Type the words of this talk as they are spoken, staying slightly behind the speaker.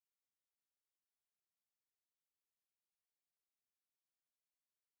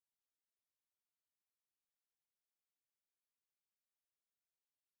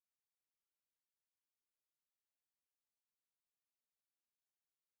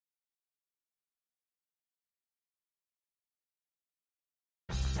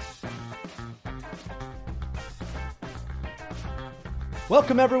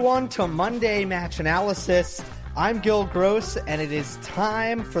Welcome, everyone, to Monday Match Analysis. I'm Gil Gross, and it is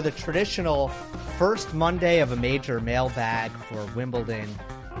time for the traditional first Monday of a major mailbag for Wimbledon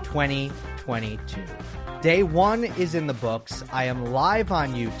 2022. Day one is in the books. I am live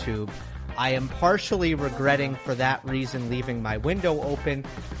on YouTube. I am partially regretting for that reason leaving my window open.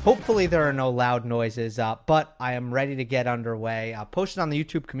 Hopefully there are no loud noises, but I am ready to get underway. Posted on the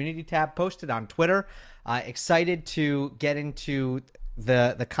YouTube community tab, posted on Twitter. Excited to get into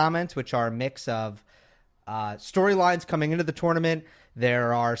the comments, which are a mix of storylines coming into the tournament.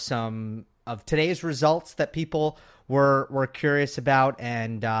 There are some of today's results that people were curious about,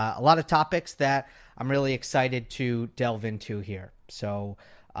 and a lot of topics that I'm really excited to delve into here. So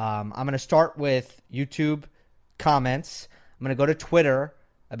I'm going to start with YouTube comments. I'm going to go to Twitter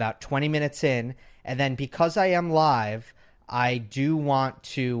about 20 minutes in, and then because I am live, I do want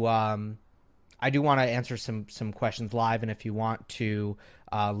to answer some questions live, and if you want to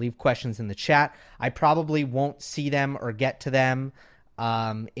leave questions in the chat, I probably won't see them or get to them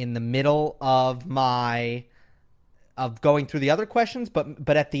in the middle of going through the other questions,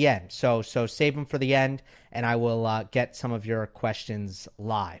 but at the end. So save them for the end, and I will get some of your questions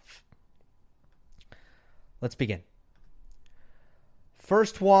live. Let's begin.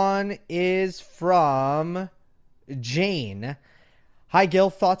 First one is from Jane. Hi, Gil.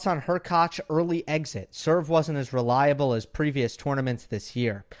 Thoughts on Hurkacz early exit? Serve wasn't as reliable as previous tournaments this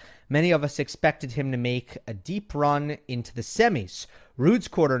year. Many of us expected him to make a deep run into the semis. Ruud's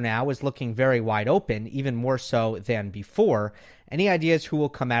quarter now is looking very wide open, even more so than before. Any ideas who will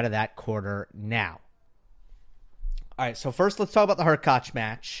come out of that quarter now? All right, so first let's talk about the Hurkacz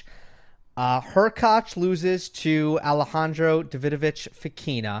match. Hurkacz loses to Alejandro Davidovich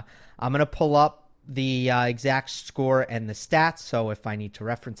Fokina. I'm going to pull up the exact score and the stats, so if I need to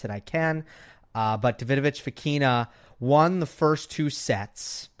reference it, I can. But Davidovich Fokina won the first two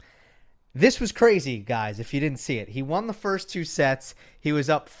sets. This was crazy, guys, if you didn't see it. He won the first two sets. He was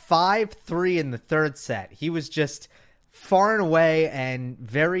up 5-3 in the third set. He was just far and away and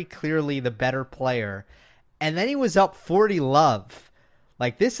very clearly the better player. And then he was up 40-love.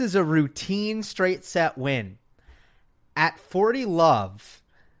 Like, this is a routine straight set win. At 40-love,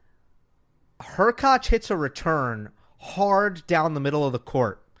 Hurkacz hits a return hard down the middle of the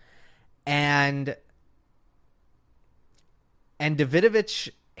court. And Davidovich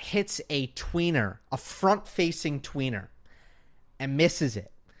hits a tweener, a front-facing tweener, and misses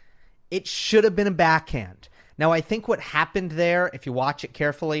it. It should have been a backhand. Now, I think what happened there, if you watch it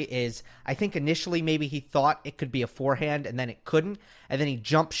carefully, is I think initially maybe he thought it could be a forehand, and then it couldn't, and then he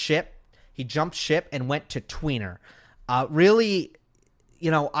jumped ship. He jumped ship and went to tweener. Really,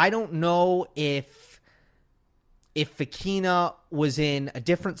 I don't know if Fokina was in a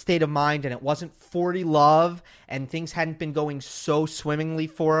different state of mind and it wasn't 40-love and things hadn't been going so swimmingly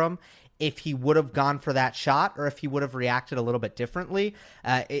for him, if he would have gone for that shot or if he would have reacted a little bit differently.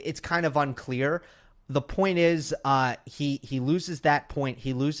 It's kind of unclear. The point is he loses that point.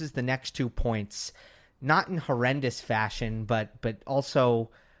 He loses the next 2 points, not in horrendous fashion, but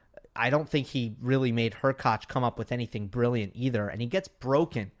also I don't think he really made Hurkacz come up with anything brilliant either, and he gets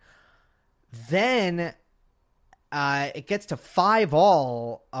broken. Then it gets to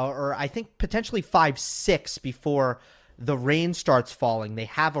 5-all, or I think potentially 5-6 before the rain starts falling. They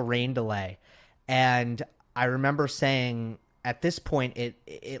have a rain delay. And I remember saying at this point,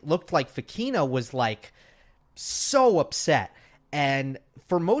 it looked like Fokina was like so upset. And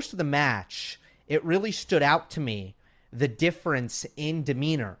for most of the match, it really stood out to me, the difference in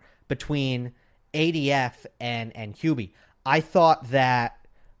demeanor between ADF and Hubie. I thought that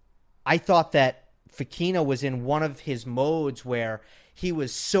Fokina was in one of his modes where he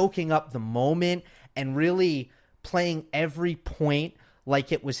was soaking up the moment and really playing every point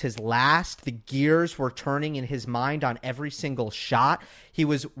like it was his last. The gears were turning in his mind on every single shot. He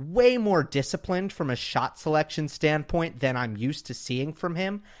was way more disciplined from a shot selection standpoint than I'm used to seeing from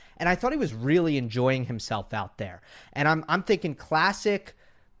him. And I thought he was really enjoying himself out there. And I'm thinking classic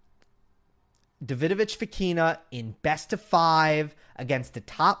Davidovich Fokina in best of 5 against a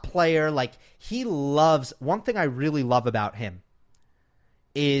top player. Like, he loves, one thing I really love about him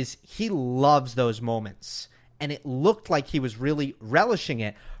is he loves those moments. And it looked like he was really relishing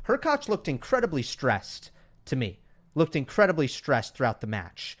it. Hurkacz looked incredibly stressed to me. Looked incredibly stressed throughout the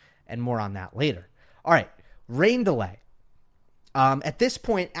match. And more on that later. All right, rain delay. At this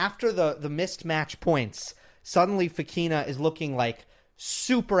point, after the missed match points, suddenly Fokina is looking like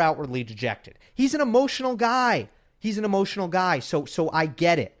super outwardly dejected. He's an emotional guy. So I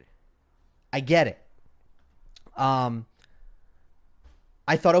get it.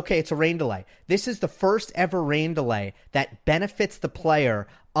 I thought, okay, it's a rain delay. This is the first ever rain delay that benefits the player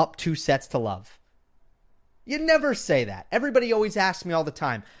up 2-0. You never say that. Everybody always asks me all the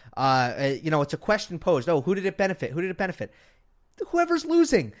time. It's a question posed. Oh, who did it benefit? Who did it benefit? Whoever's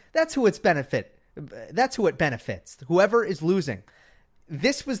losing. That's who it's benefit. That's who it benefits. Whoever is losing.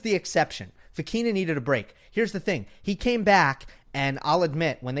 This was the exception. Fokina needed a break. Here's the thing. He came back, and I'll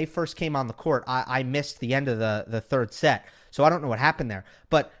admit, when they first came on the court, I missed the end of the third set. So I don't know what happened there.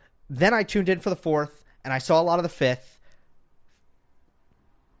 But then I tuned in for the fourth, and I saw a lot of the fifth.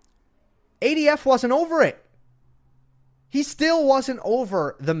 ADF wasn't over it. He still wasn't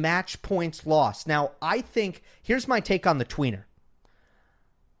over the match points loss. Now, I think, here's my take on the tweener.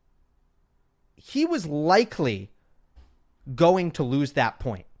 He was likely going to lose that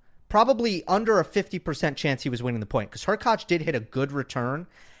point. Probably under a 50% chance he was winning the point, because Hurkacz did hit a good return,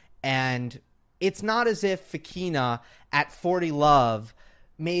 and it's not as if Fokina at 40 love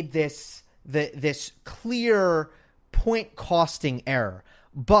made this clear point costing error.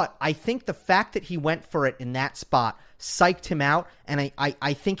 But I think the fact that he went for it in that spot psyched him out, and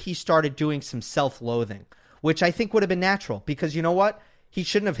I think he started doing some self-loathing, which I think would have been natural, because you know what? He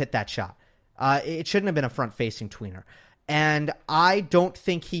shouldn't have hit that shot. It shouldn't have been a front-facing tweener. And I don't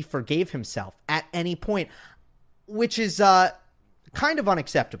think he forgave himself at any point, which is kind of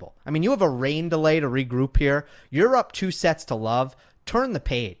unacceptable. I mean, you have a rain delay to regroup here. You're up 2-0. Turn the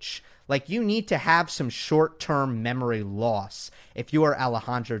page. Like, you need to have some short-term memory loss if you are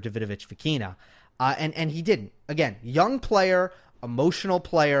Alejandro Davidovich Fokina. And he didn't. Again, young player, emotional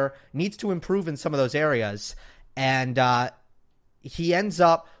player, needs to improve in some of those areas. And he ends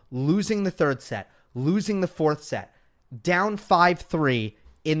up losing the third set, losing the fourth set, down 5-3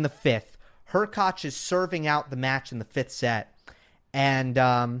 in the fifth. Hurkacz is serving out the match in the fifth set. And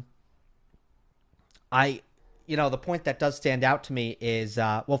the point that does stand out to me is,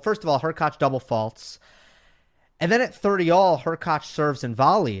 first of all, Hurkacz double faults. And then at 30-all, Hurkacz serves and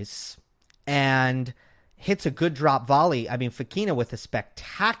volleys and hits a good drop volley. I mean, Fokina with a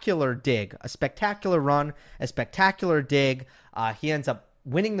spectacular dig, a spectacular run, a spectacular dig. He ends up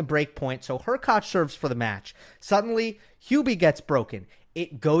winning the break point. So Hurkacz serves for the match. Suddenly, Hubie gets broken.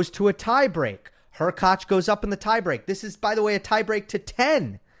 It goes to a tie break. Hurkacz goes up in the tie break. This is, by the way, a tie break to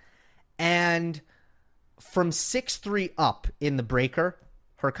 10. And from 6-3 up in the breaker,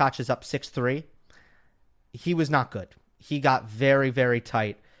 Hurkacz is up 6-3. He was not good. He got very, very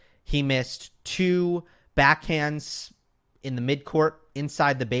tight. He missed 2 backhands in the midcourt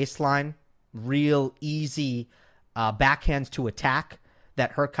inside the baseline. Real easy backhands to attack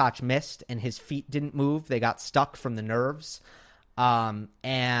that Hurkacz missed, and his feet didn't move. They got stuck from the nerves. And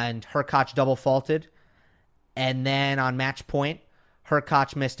Hurkacz double faulted. And then on match point,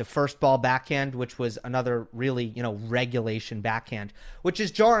 Hurkacz missed a first ball backhand, which was another really, regulation backhand, which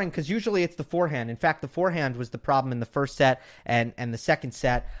is jarring because usually it's the forehand. In fact, the forehand was the problem in the first set and the second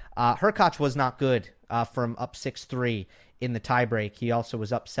set. Hurkacz was not good from up 6-3 in the tiebreak. He also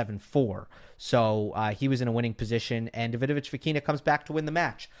was up 7-4. So he was in a winning position, and Davidovich Fokina comes back to win the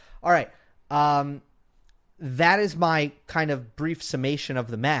match. All right. That is my kind of brief summation of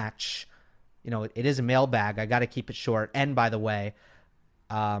the match. It is a mailbag. I got to keep it short. And by the way,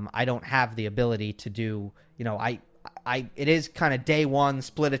 I don't have the ability to do, it is kind of day one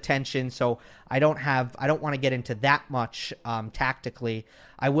split attention. So I don't want to get into that much tactically.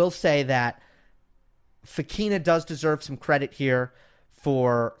 I will say that Fokina does deserve some credit here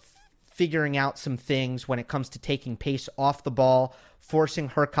for figuring out some things when it comes to taking pace off the ball, forcing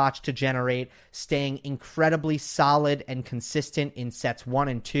Hurkacz to generate, staying incredibly solid and consistent in sets 1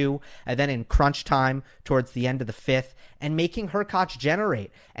 and 2, and then in crunch time towards the end of the fifth, and making Hurkacz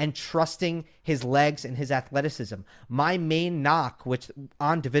generate and trusting his legs and his athleticism. My main knock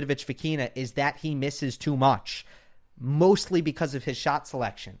on Davidovich Fokina is that he misses too much, mostly because of his shot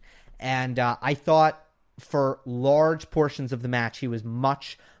selection. And I thought for large portions of the match, he was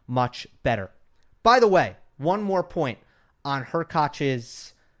much, much better. By the way, one more point on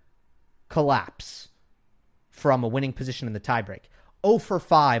Hurkacz's collapse from a winning position in the tiebreak. 0 for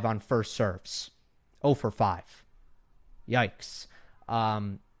 5 on first serves. 0 for 5. Yikes.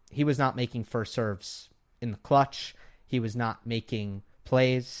 He was not making first serves in the clutch. He was not making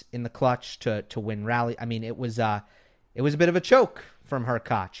plays in the clutch to win rally. I mean, it was a bit of a choke from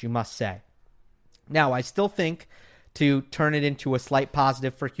Hurkacz, you must say. Now, I still think, to turn it into a slight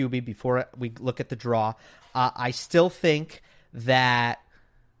positive for Hubie before we look at the draw, I still think that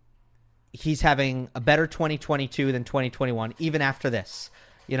he's having a better 2022 than 2021, even after this.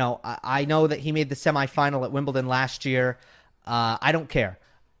 I know that he made the semifinal at Wimbledon last year. I don't care.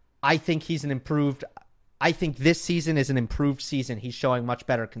 I think he's an improved I think this season is an improved season. He's showing much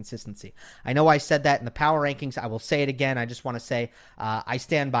better consistency. I know I said that in the power rankings. I will say it again. I just want to say I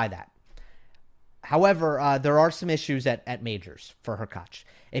stand by that. However, there are some issues at majors for Hurkacz.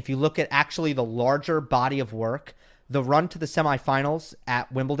 If you look at actually the larger body of work, the run to the semifinals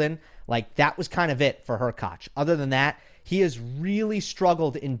at Wimbledon, like that was kind of it for Hurkacz. Other than that, he has really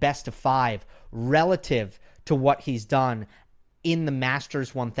struggled in best of 5 relative to what he's done in the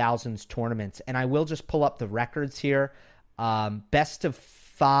Masters 1000s tournaments. And I will just pull up the records here. Best of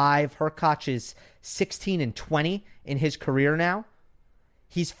 5, Hurkacz is 16-20 in his career now.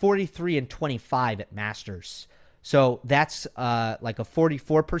 He's 43-25 at Masters. So that's like a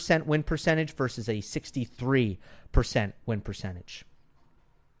 44% win percentage versus a 63% win percentage.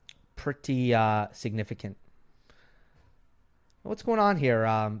 Pretty significant. What's going on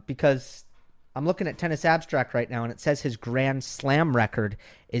here? Because I'm looking at Tennis Abstract right now, and it says his Grand Slam record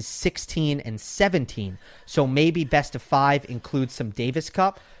is 16-17. So maybe best of 5 includes some Davis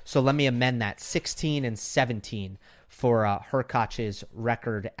Cup. So let me amend that. 16-17 for Hurkacz's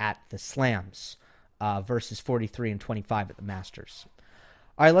record at the Slams versus 43-25 at the Masters.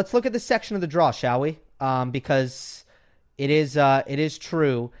 All right, let's look at this section of the draw, shall we? Because it is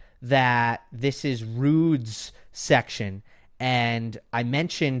true that this is Ruud's section. And I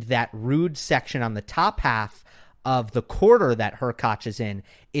mentioned that Ruud section on the top half of the quarter that Hurkacz is in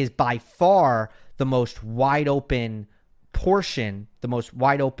is by far the most wide open portion, the most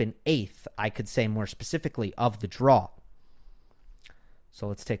wide open eighth, I could say more specifically, of the draw. So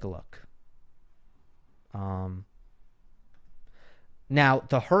let's take a look. Now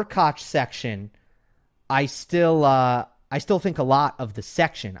the Hurkacz section, I still think a lot of the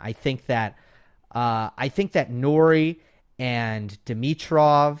section. I think that Norrie and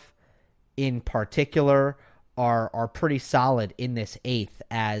Dimitrov in particular are pretty solid in this eighth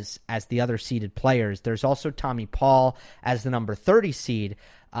as the other seeded players. There's also Tommy Paul as the number 30 seed.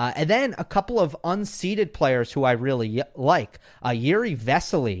 And then a couple of unseeded players who I really like. Yuri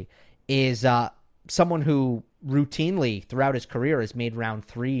Vesely is someone who routinely throughout his career has made round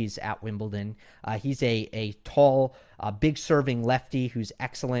 3s at Wimbledon. He's a tall, big serving lefty who's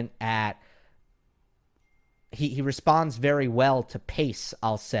excellent at He responds very well to pace,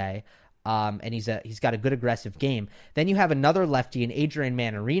 I'll say, and he's got a good aggressive game. Then you have another lefty in Adrian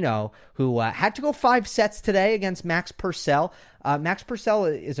Mannarino who had to go 5 sets today against Max Purcell. Max Purcell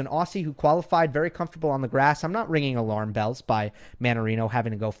is an Aussie who qualified very comfortable on the grass. I'm not ringing alarm bells by Mannarino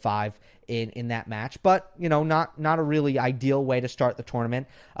having to go 5 in that match, but not a really ideal way to start the tournament.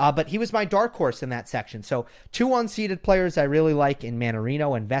 But he was my dark horse in that section. So 2 unseeded players I really like in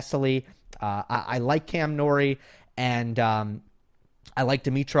Mannarino and Vesely. I like Cam Norrie, and I like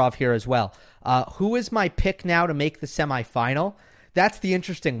Dimitrov here as well. Who is my pick now to make the semifinal? That's the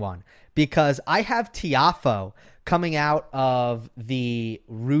interesting one, because I have Tiafoe coming out of the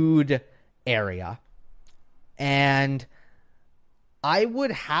Ruud area, and I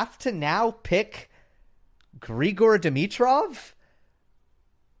would have to now pick Grigor Dimitrov.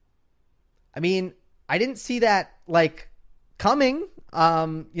 I mean, I didn't see that coming.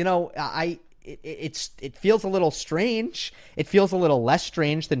 It feels a little strange. It feels a little less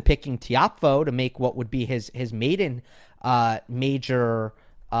strange than picking Tiafoe to make what would be his maiden major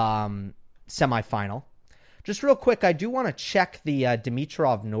semifinal. Just real quick, I do want to check the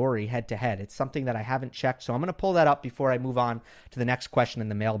Dimitrov-Norrie head-to-head. It's something that I haven't checked, so I'm going to pull that up before I move on to the next question in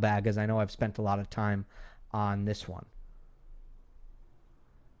the mailbag, as I know I've spent a lot of time on this one.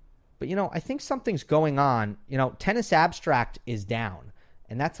 But, I think something's going on. Tennis Abstract is down,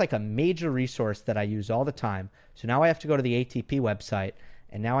 and that's like a major resource that I use all the time. So now I have to go to the ATP website,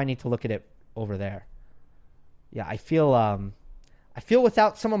 and now I need to look at it over there. Yeah, I feel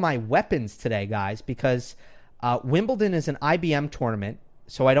without some of my weapons today, guys, because Wimbledon is an IBM tournament,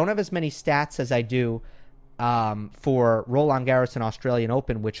 so I don't have as many stats as I do for Roland Garros and Australian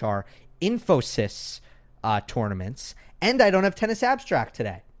Open, which are Infosys tournaments, and I don't have Tennis Abstract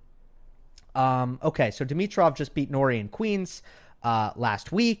today. Okay, so Dimitrov just beat Norrie in Queens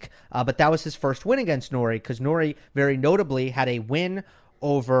last week, but that was his first win against Norrie, because Norrie very notably had a win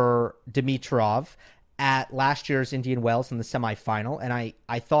over Dimitrov at last year's Indian Wells in the semifinal, and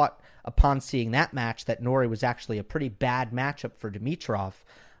I thought upon seeing that match that Norrie was actually a pretty bad matchup for Dimitrov,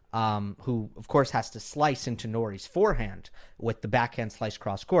 who, of course, has to slice into Norrie's forehand with the backhand slice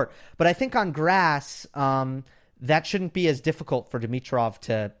cross court. But I think on grass, that shouldn't be as difficult for Dimitrov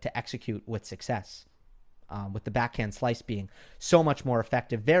to execute with success, with the backhand slice being so much more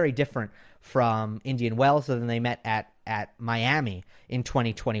effective, very different from Indian Wells than they met at Miami in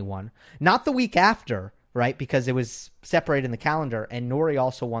 2021. Not the week after, right? Because it was separated in the calendar, and Norrie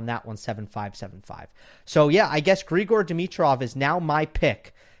also won that one 7-5, 7-5. So, yeah, I guess Grigor Dimitrov is now my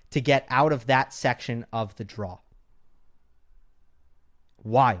pick to get out of that section of the draw.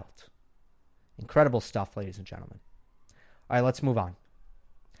 Wild. Incredible stuff, ladies and gentlemen. All right, let's move on.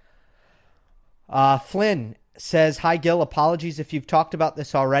 Flynn says, hi, Gil. Apologies if you've talked about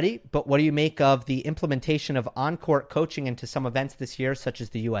this already, but what do you make of the implementation of on-court coaching into some events this year, such as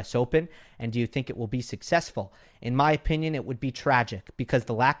the U.S. Open, and do you think it will be successful? In my opinion, it would be tragic because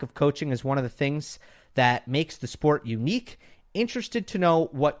the lack of coaching is one of the things that makes the sport unique. Interested to know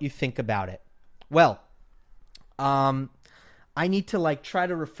what you think about it. Well, I need to try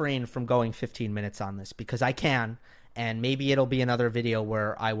to refrain from going 15 minutes on this because I can, and maybe it'll be another video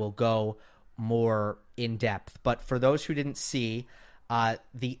where I will go more in depth. But for those who didn't see,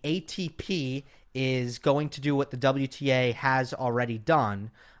 the ATP is going to do what the WTA has already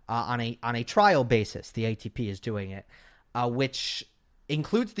done on a trial basis. The ATP is doing it, which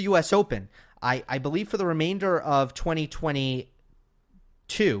includes the U.S. Open. I believe for the remainder of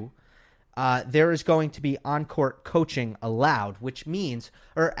 2022, there is going to be on-court coaching allowed, which means,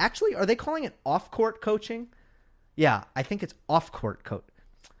 or actually, are they calling it off-court coaching? Yeah, I think it's off-court coach.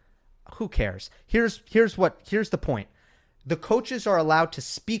 Who cares? Here's the point. The coaches are allowed to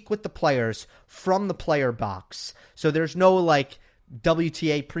speak with the players from the player box. So there's no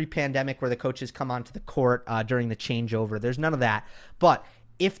WTA pre-pandemic where the coaches come onto the court during the changeover. There's none of that. But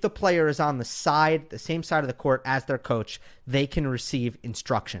if the player is on the same side of the court as their coach, they can receive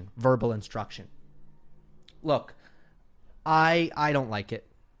instruction, verbal instruction. Look, I don't like it.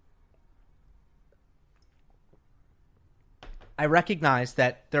 I recognize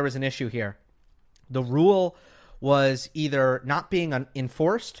that there was an issue here. The rule was either not being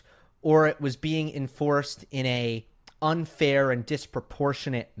enforced or it was being enforced in a unfair and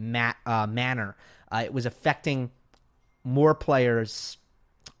disproportionate manner. It was affecting more players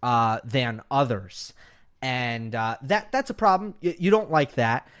than others. And that's a problem. You don't like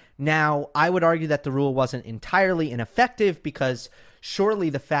that. Now, I would argue that the rule wasn't entirely ineffective because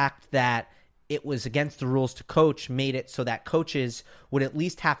surely the fact that it was against the rules to coach made it so that coaches would at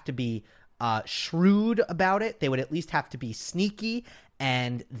least have to be shrewd about it. They would at least have to be sneaky.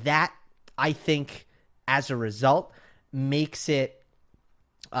 And that, I think, as a result, makes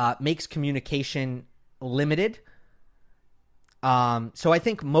communication limited. So I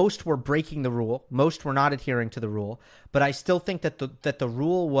think most were breaking the rule. Most were not adhering to the rule. But I still think that the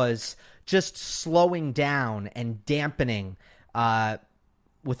rule was just slowing down and dampening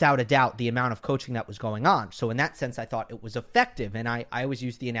without a doubt, the amount of coaching that was going on. So in that sense, I thought it was effective. And I always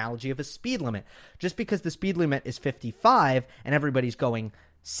use the analogy of a speed limit. Just because the speed limit is 55 and everybody's going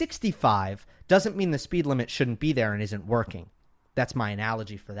 65 doesn't mean the speed limit shouldn't be there and isn't working. That's my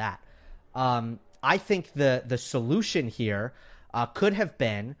analogy for that. I think the solution here could have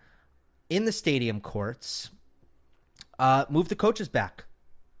been, in the stadium courts, move the coaches back.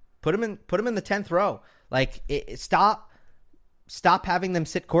 Put them in the 10th row. Stop having them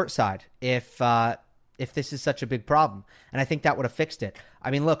sit courtside if this is such a big problem. And I think that would have fixed it. I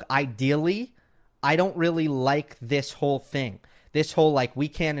mean, look, ideally, I don't really like this whole thing. This whole, we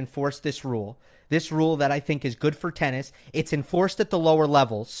can't enforce this rule. This rule that I think is good for tennis. It's enforced at the lower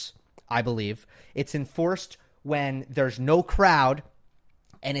levels, I believe. It's enforced when there's no crowd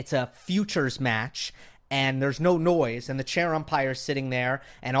and it's a futures match and there's no noise, and the chair umpire's sitting there,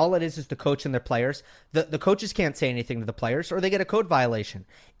 and all it is the coach and their players. The coaches can't say anything to the players, or they get a code violation.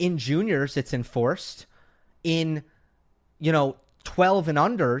 In juniors, it's enforced. In, 12 and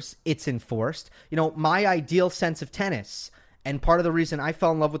unders, it's enforced. My ideal sense of tennis, and part of the reason I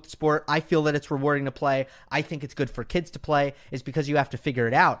fell in love with the sport, I feel that it's rewarding to play, I think it's good for kids to play, is because you have to figure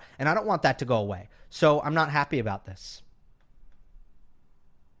it out, and I don't want that to go away. So I'm not happy about this.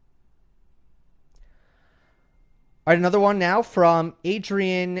 All right, another one now from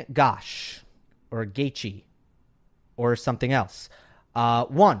Adrian Gosh, or Gaethje, or something else.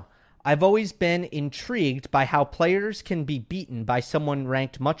 One, I've always been intrigued by how players can be beaten by someone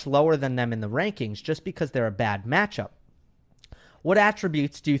ranked much lower than them in the rankings just because they're a bad matchup. What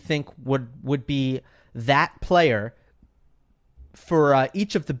attributes do you think would be that player for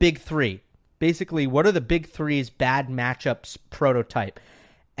each of the big three? Basically, what are the big three's bad matchups prototype?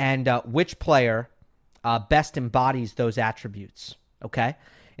 And which player best embodies those attributes? Okay?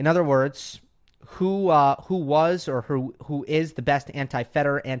 In other words, who was or who is the best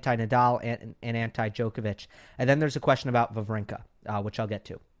anti-Federer, anti-Nadal, and anti-Djokovic? And then there's a question about Wawrinka, which I'll get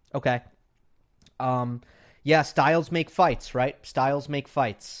to. Okay. Yeah, styles make fights, right? Styles make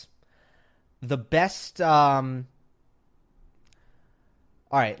fights. The best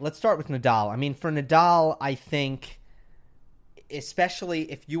All right, let's start with Nadal. I mean, for Nadal, I think, especially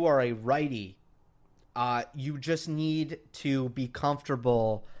if you are a righty, you just need to be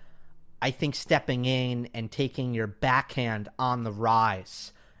comfortable, I think, stepping in and taking your backhand on the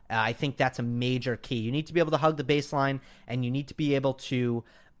rise. I think that's a major key. You need to be able to hug the baseline, and you need to be able to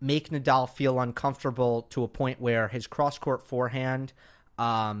make Nadal feel uncomfortable to a point where his cross-court forehand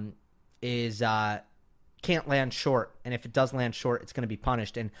is can't land short, and if it does land short, it's going to be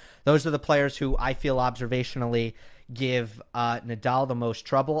punished. And those are the players who I feel observationally give Nadal the most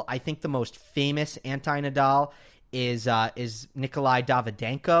trouble. I think the most famous anti-Nadal is Nikolai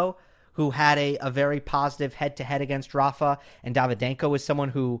Davydenko, who had a very positive head-to-head against Rafa, and Davydenko is someone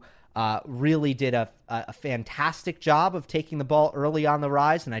who really did a fantastic job of taking the ball early on the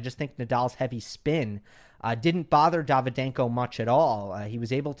rise, and I just think Nadal's heavy spin didn't bother Davydenko much at all. He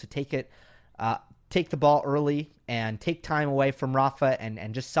was able to take the ball early and take time away from Rafa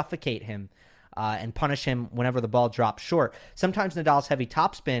and just suffocate him and punish him whenever the ball drops short. Sometimes Nadal's heavy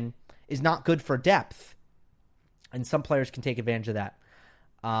topspin is not good for depth, and some players can take advantage of that.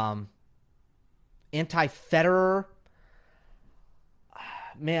 Anti-Federer,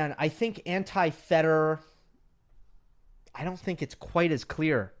 man, I think anti-Federer, I don't think it's quite as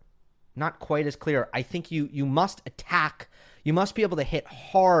clear. Not quite as clear. I think you must attack. You must be able to hit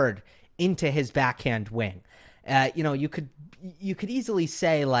hard into his backhand wing. You could easily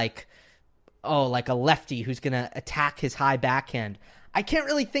say like a lefty who's going to attack his high backhand. I can't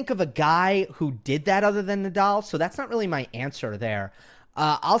really think of a guy who did that other than Nadal, so that's not really my answer there.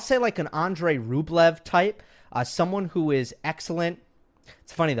 I'll say like an Andrei Rublev type, someone who is excellent.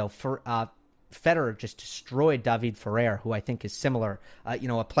 It's funny though, Federer just destroyed David Ferrer, who I think is similar.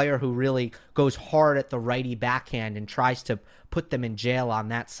 A player who really goes hard at the righty backhand and tries to put them in jail on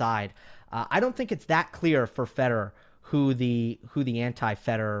that side. I don't think it's that clear for Federer who the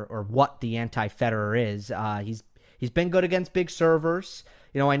anti-Federer or what the anti-Federer is. He's been good against big servers.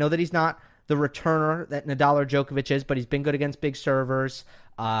 I know that he's not the returner that Nadal or Djokovic is, but he's been good against big servers.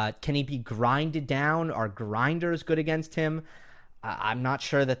 Can he be grinded down? Are grinders good against him? I'm not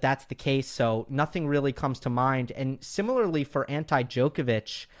sure that that's the case, so nothing really comes to mind. And similarly for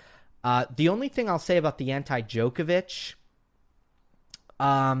anti-Djokovic, the only thing I'll say about the anti-Djokovic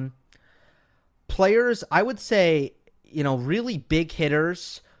players, I would say, really big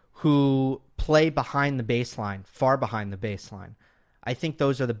hitters who play behind the baseline, far behind the baseline. I think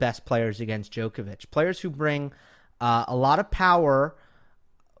those are the best players against Djokovic. Players who bring a lot of power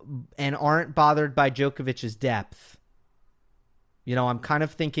and aren't bothered by Djokovic's depth. I'm kind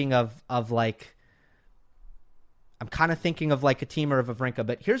of thinking of like a Timur of Wawrinka.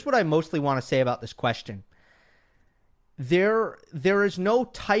 But here's what I mostly want to say about this question. There is no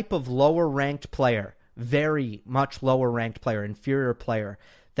type of lower ranked player, very much lower ranked player, inferior player,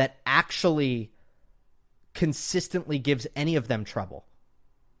 that actually consistently gives any of them trouble.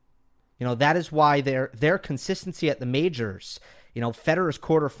 That is why their consistency at the majors, Federer's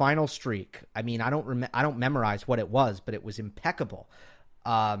quarterfinal streak. I mean, I don't memorize what it was, but it was impeccable.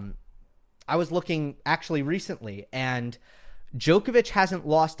 I was looking actually recently, and Djokovic hasn't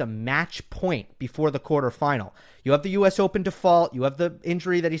lost a match point before the quarterfinal. You have the U.S. Open default. You have the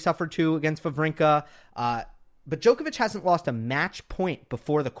injury that he suffered against Wawrinka. But Djokovic hasn't lost a match point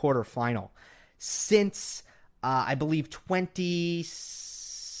before the quarterfinal since, I believe,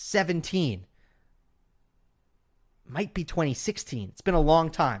 2017. Might be 2016. It's been a long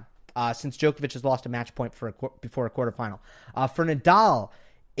time since Djokovic has lost a match point before a quarterfinal. For Nadal,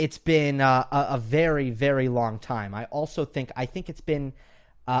 it's been a very, very long time. I think it's been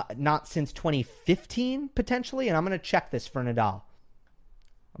not since 2015, potentially, and I'm going to check this for Nadal.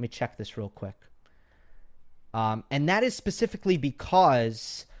 Let me check this real quick. And that is specifically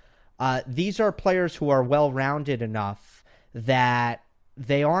because these are players who are well-rounded enough that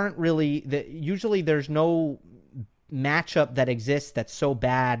they aren't really... usually there's no matchup that exists that's so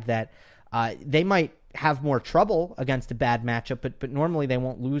bad that they might have more trouble against a bad matchup, but normally they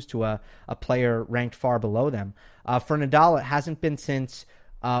won't lose to a player ranked far below them. For Nadal, it hasn't been since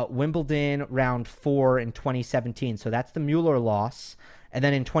Wimbledon round 4 in 2017. So that's the Mueller loss. And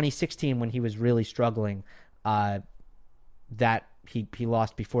then in 2016, when he was really struggling, that he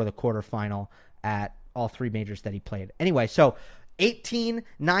lost before the quarterfinal at all three majors that he played. Anyway, so 18,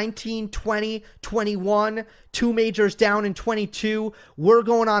 19, 20, 21, two majors down in 22. We're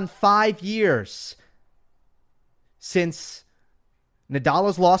going on 5 years since Nadal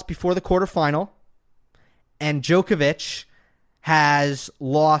has lost before the quarterfinal and Djokovic has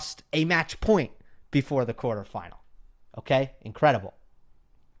lost a match point before the quarterfinal. Okay? Incredible.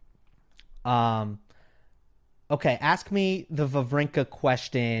 Okay, ask me the Wawrinka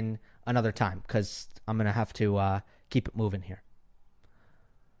question another time because I'm going to have to keep it moving here.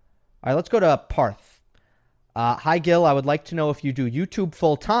 All right, let's go to Parth. Hi, Gil. I would like to know if you do YouTube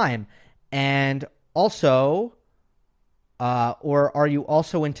full time and also, or are you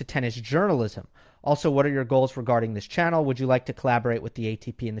also into tennis journalism? Also, what are your goals regarding this channel? Would you like to collaborate with the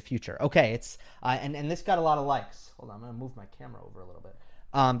ATP in the future? Okay, it's and this got a lot of likes. Hold on, I'm going to move my camera over a little bit.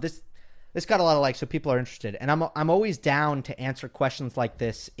 This got a lot of likes, so people are interested, and I'm always down to answer questions like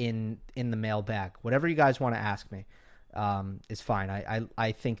this in the mailbag. Whatever you guys want to ask me is fine.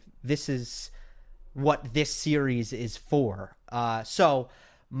 I think this is what this series is for. So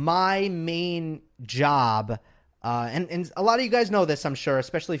my main job. And a lot of you guys know this, I'm sure,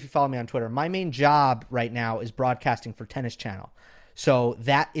 especially if you follow me on Twitter. My main job right now is broadcasting for Tennis Channel. So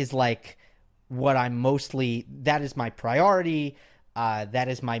that is like what that is my priority. That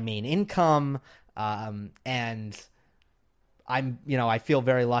is my main income. And I feel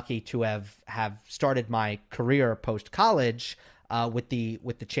very lucky to have started my career post-college with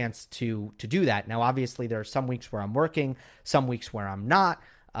the chance to do that. Now, obviously, there are some weeks where I'm working, some weeks where I'm not.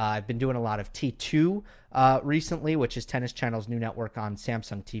 I've been doing a lot of T2 recently, which is Tennis Channel's new network on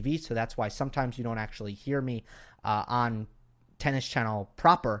Samsung TV. So that's why sometimes you don't actually hear me on Tennis Channel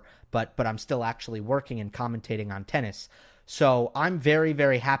proper, but I'm still actually working and commentating on tennis. So I'm very,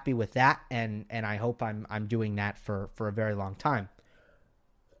 very happy with that, and I hope I'm doing that for a very long time.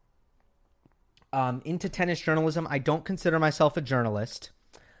 Into tennis journalism, I don't consider myself a journalist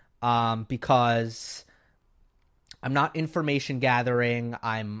because I'm not information gathering.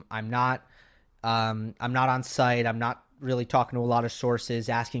 I'm not on site. I'm not really talking to a lot of sources,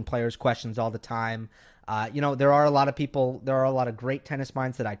 asking players questions all the time. There are a lot of people. There are a lot of great tennis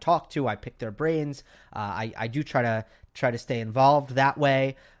minds that I talk to. I pick their brains. I do try to stay involved that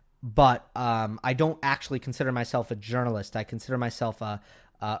way, but I don't actually consider myself a journalist. I consider myself a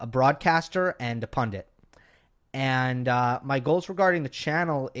broadcaster and a pundit. And my goals regarding the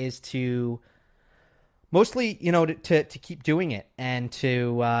channel is to mostly, to keep doing it and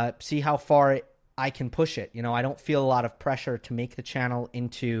to see how far I can push it. I don't feel a lot of pressure to make the channel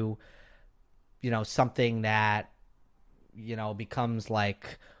into, something that, becomes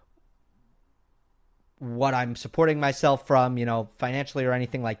like what I'm supporting myself from, financially or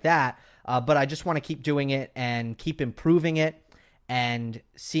anything like that. But I just want to keep doing it and keep improving it and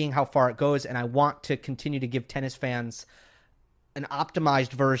seeing how far it goes. And I want to continue to give tennis fans an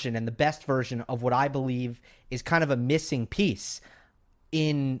optimized version and the best version of what I believe is kind of a missing piece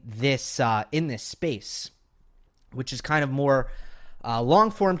in this space, which is kind of more long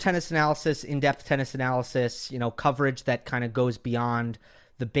form tennis analysis, in-depth tennis analysis, coverage that kind of goes beyond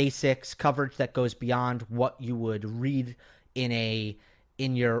the basics, coverage that goes beyond what you would read in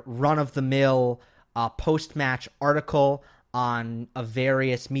your run of the mill post-match article on a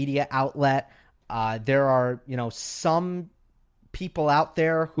various media outlet. There are, some people out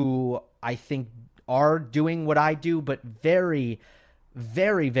there who I think are doing what I do, but very,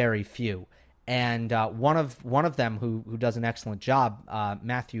 very, very few. And one of them who does an excellent job,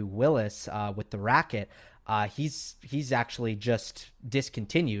 Matthew Willis with the racket, he's actually just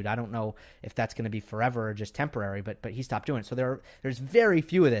discontinued. I don't know if that's going to be forever or just temporary, but he stopped doing it. So there's very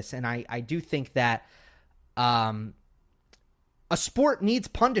few of this, and I do think that a sport needs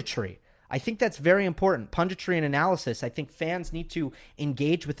punditry. I think that's very important. Punditry and analysis. I think fans need to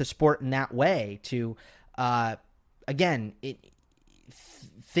engage with the sport in that way to,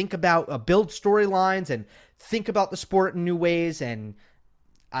 think about, build storylines and think about the sport in new ways. And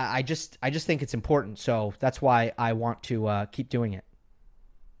I just think it's important. So that's why I want to keep doing it.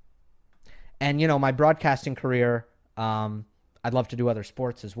 And, my broadcasting career, I'd love to do other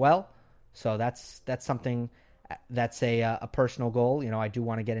sports as well. So that's something that's a personal goal. I do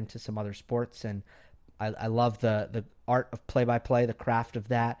want to get into some other sports, and I love the art of play-by-play, the craft of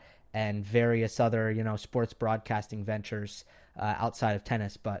that, and various other, sports broadcasting ventures outside of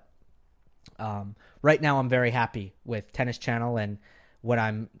tennis. But right now I'm very happy with Tennis Channel, and when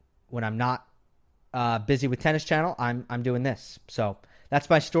I'm not busy with Tennis Channel, I'm doing this. So that's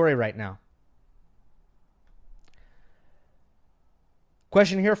my story right now.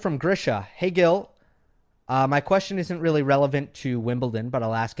 Question here from Grisha. Hey, Gil. My question isn't really relevant to Wimbledon, but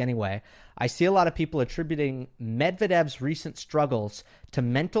I'll ask anyway. I see a lot of people attributing Medvedev's recent struggles to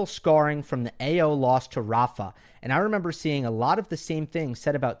mental scarring from the AO loss to Rafa, and I remember seeing a lot of the same things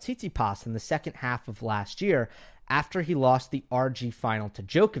said about Tsitsipas in the second half of last year after he lost the RG final to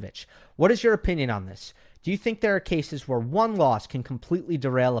Djokovic. What is your opinion on this? Do you think there are cases where one loss can completely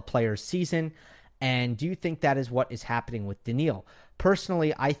derail a player's season? And do you think that is what is happening with Daniil?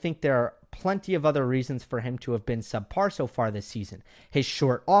 Personally, I think there are plenty of other reasons for him to have been subpar so far this season. His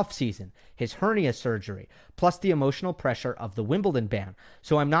short off season, his hernia surgery, plus the emotional pressure of the Wimbledon ban.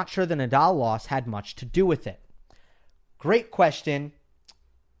 So I'm not sure the Nadal loss had much to do with it. Great question.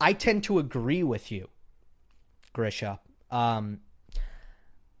 I tend to agree with you, Grisha. I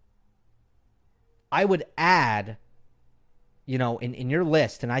would add, in your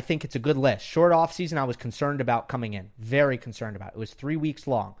list, and I think it's a good list. Short off season, I was concerned about coming in. Very concerned about it. It was 3 weeks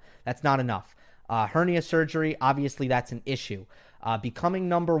long. That's not enough. Hernia surgery, obviously that's an issue. Becoming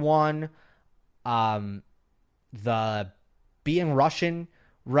number one, the being Russian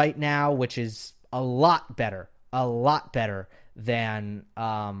right now, which is a lot better than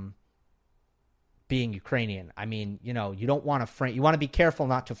being Ukrainian. I mean, you don't want to frame. You want to be careful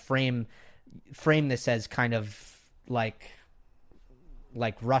not to frame this as kind of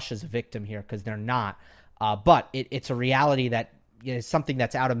like Russia's a victim here, because they're not. But it's a reality that is something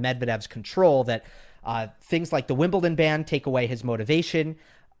that's out of Medvedev's control. That things like the Wimbledon ban take away his motivation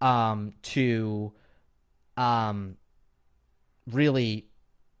to really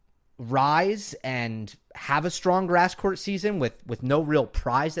rise and have a strong grass court season with no real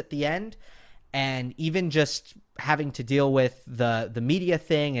prize at the end, and even just having to deal with the media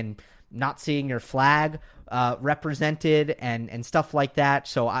thing and not seeing your flag represented and stuff like that.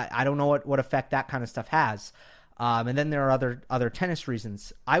 So I don't know what effect that kind of stuff has. And then there are other tennis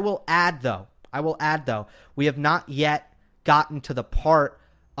reasons. I will add though, we have not yet gotten to the part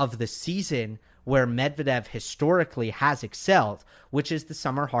of the season where Medvedev historically has excelled, which is the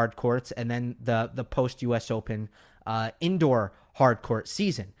summer hard courts and then the post-US Open indoor hard court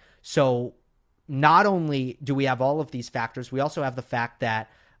season. So not only do we have all of these factors, we also have the fact that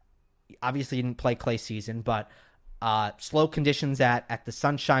obviously he didn't play clay season, but slow conditions at the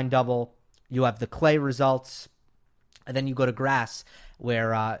Sunshine Double. You have the clay results, and then you go to grass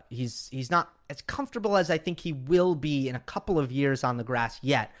where he's not as comfortable as I think he will be in a couple of years on the grass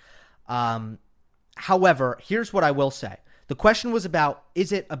yet. However, here's what I will say. The question was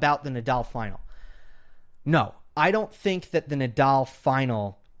is it about the Nadal final? No, I don't think that the Nadal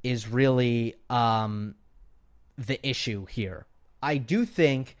final is really the issue here. I do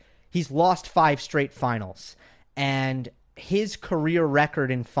think he's lost 5 straight finals, and his career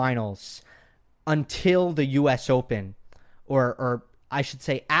record in finals until the U.S. Open, or I should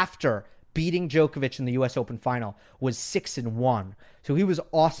say after beating Djokovic in the U.S. Open final, was 6-1. So he was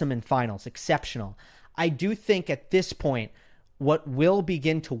awesome in finals, exceptional. I do think at this point, what will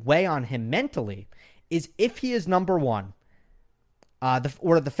begin to weigh on him mentally is if he is number one,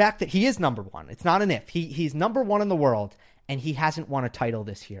 the fact that he is number one. It's not an if. He's number one in the world, and he hasn't won a title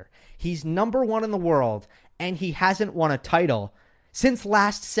this year. He's number one in the world, and he hasn't won a title since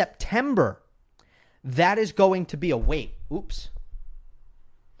last September. That is going to be a weight.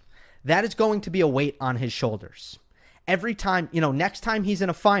 That is going to be a weight on his shoulders. Every time, next time he's in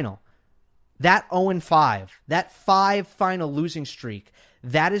a final, that 0-5, that 5 final losing streak,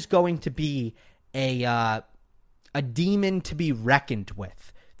 that is going to be a demon to be reckoned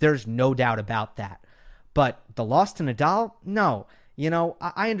with. There's no doubt about that. But the loss to Nadal, no.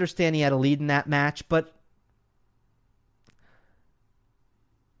 I understand he had a lead in that match, but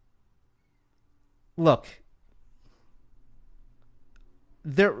look,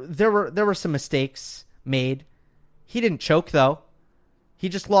 there were some mistakes made. He didn't choke though. He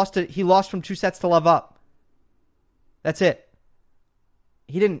just lost it. He lost from 2 sets to love up. That's it.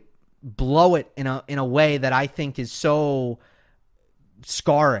 He didn't blow it in a way that I think is so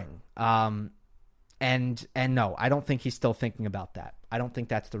scarring. And no, I don't think he's still thinking about that. I don't think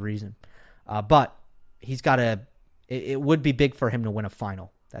that's the reason. But he's got it would be big for him to win a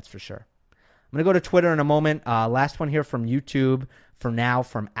final. That's for sure. I'm going to go to Twitter in a moment. Last one here from YouTube for now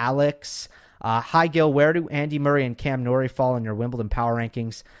from Alex. Hi, Gil. Where do Andy Murray and Cam Norrie fall in your Wimbledon power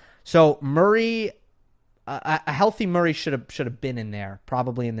rankings? So Murray, a healthy Murray should have been in there,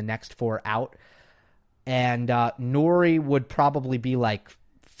 probably in the next 4 out. And Norrie would probably be like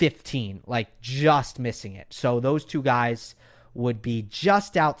 15, like just missing it. So those 2 guys would be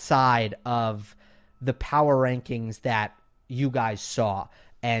just outside of the power rankings that you guys saw.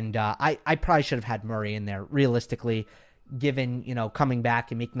 And I probably should have had Murray in there, realistically, given, coming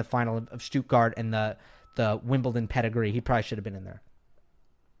back and making the final of Stuttgart and the Wimbledon pedigree. He probably should have been in there.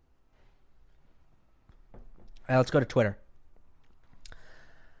 Let's go to Twitter.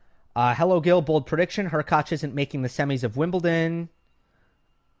 Hello, Gil. Bold prediction. Hurkacz isn't making the semis of Wimbledon.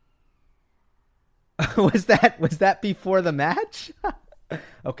 Was that before the match?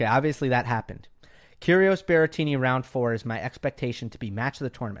 Okay, obviously that happened. Kyrgios Berrettini round 4 is my expectation to be match of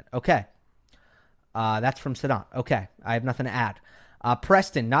the tournament. Okay. That's from Sadan. Okay, I have nothing to add.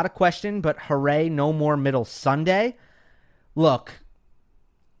 Preston, not a question, but hooray, no more middle Sunday. Look,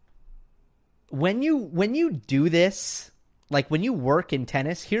 when you do this, like when you work in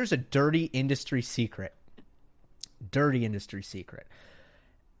tennis, here's a dirty industry secret. Dirty industry secret.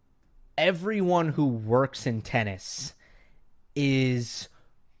 Everyone who works in tennis is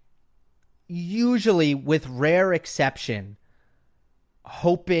usually, with rare exception,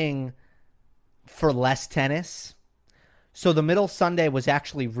 hoping for less tennis. So the middle Sunday was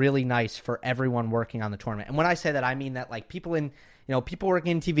actually really nice for everyone working on the tournament. And when I say that, I mean that like people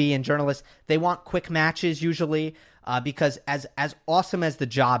working in TV and journalists, they want quick matches usually because as awesome as the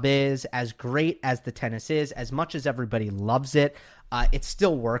job is, as great as the tennis is, as much as everybody loves it, it's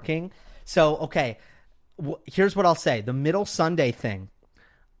still working. So, okay, here's what I'll say. The middle Sunday thing,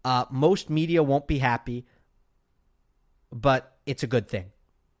 most media won't be happy, but it's a good thing.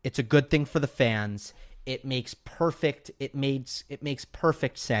 It's a good thing for the fans. It makes perfect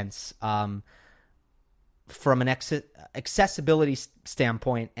sense from an accessibility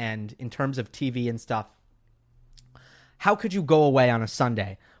standpoint and in terms of TV and stuff. How could you go away on a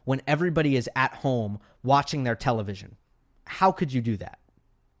Sunday when everybody is at home watching their television? How could you do that?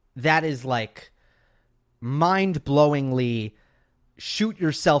 That is like mind-blowingly shoot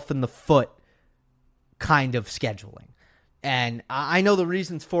yourself in the foot kind of scheduling. And I know the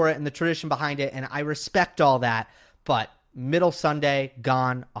reasons for it and the tradition behind it, and I respect all that, but middle Sunday,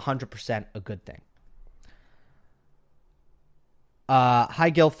 gone, 100% a good thing. Hi,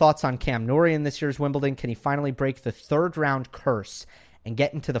 Gil. Thoughts on Cam Norrie in this year's Wimbledon? Can he finally break the third-round curse and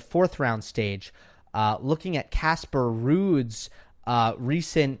get into the fourth-round stage? Looking at Casper Ruud's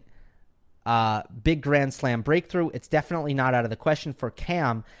recent big Grand Slam breakthrough, it's definitely not out of the question for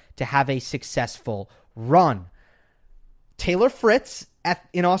Cam to have a successful run. Taylor Fritz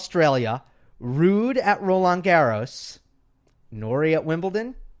in Australia, Ruud at Roland Garros, Norrie at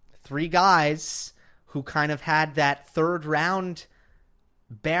Wimbledon, three guys who kind of had that third round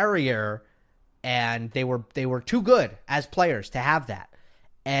barrier, and they were too good as players to have that.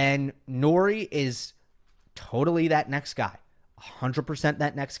 And Norrie is totally that next guy, 100%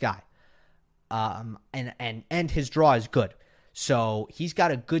 that next guy. And his draw is good. So he's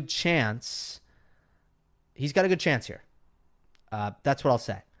got a good chance. He's got a good chance here. That's what I'll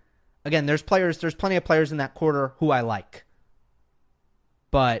say. Again, there's plenty of players in that quarter who I like.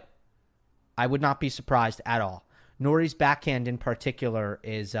 But I would not be surprised at all. Norrie's backhand in particular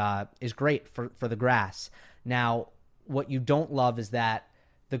is great for the grass. Now, what you don't love is that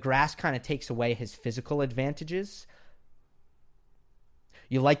the grass kind of takes away his physical advantages.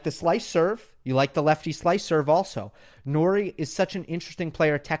 You like the slice serve. You like the lefty slice serve also. Norrie is such an interesting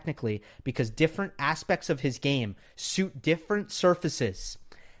player technically because different aspects of his game suit different surfaces.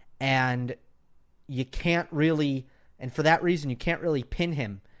 And you can't really, and for that reason, you can't really pin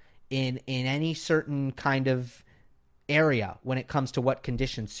him in any certain kind of area when it comes to what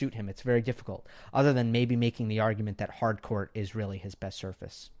conditions suit him. It's very difficult, other than maybe making the argument that hard court is really his best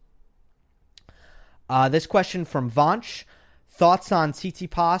surface. This question from Vanch. Thoughts on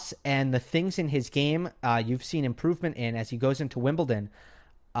Tsitsipas and the things in his game you've seen improvement in as he goes into Wimbledon.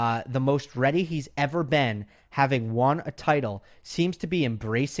 The most ready he's ever been, having won a title, seems to be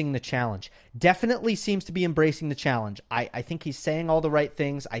embracing the challenge. Definitely seems to be embracing the challenge. I think he's saying all the right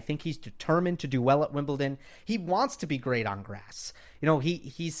things. I think he's determined to do well at Wimbledon. He wants to be great on grass. You know,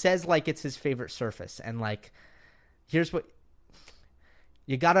 he says like it's his favorite surface. And like, here's what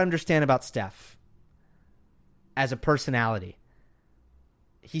you got to understand about Steph as a personality.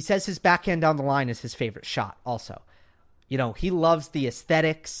 He says his backhand down the line is his favorite shot also. You know, he loves the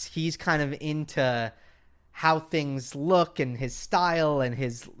aesthetics. He's kind of into how things look and his style and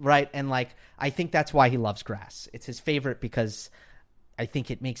his right. And like, I think that's why he loves grass. It's his favorite because I think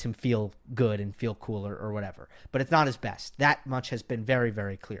it makes him feel good and feel cooler or whatever. But it's not his best. That much has been very,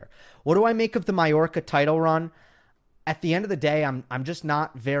 very clear. What do I make of the Mallorca title run? At the end of the day, I'm just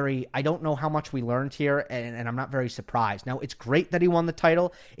not very, I don't know how much we learned here, and I'm not very surprised. Now, it's great that he won the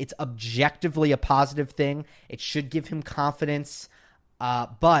title. It's objectively a positive thing. It should give him confidence.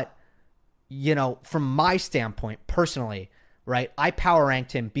 But, you know, from my standpoint, personally, right, I power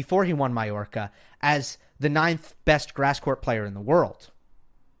ranked him before he won Mallorca as the 9th best grass court player in the world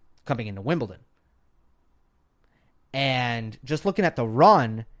coming into Wimbledon. And just looking at the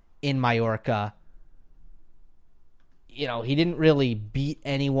run in Mallorca, you know, he didn't really beat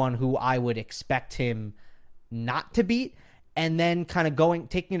anyone who I would expect him not to beat. And then kind of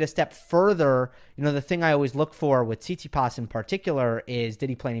taking it a step further, you know, the thing I always look for with Tsitsipas in particular is, did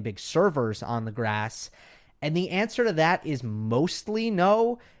he play any big servers on the grass? And the answer to that is mostly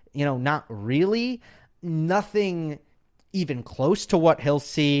no, you know, not really. Nothing even close to what he'll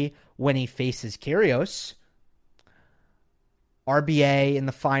see when he faces Kyrgios. RBA in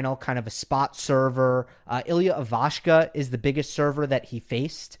the final, kind of a spot server. Ilya Ivashka is the biggest server that he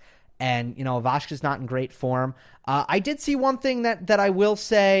faced. And, Ivashka's not in great form. I did see one thing that I will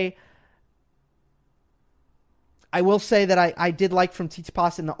say. That I did like from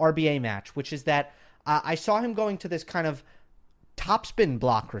Tsitsipas in the RBA match, which is that I saw him going to this kind of topspin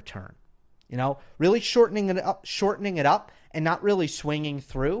block return. Really shortening it up and not really swinging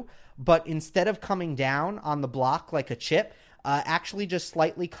through. But instead of coming down on the block like a chip, actually just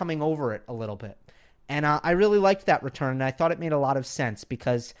slightly coming over it a little bit. And I really liked that return, and I thought it made a lot of sense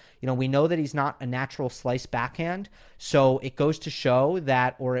because, we know that he's not a natural slice backhand, so it goes to show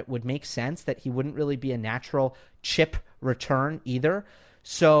that, or it would make sense that he wouldn't really be a natural chip return either.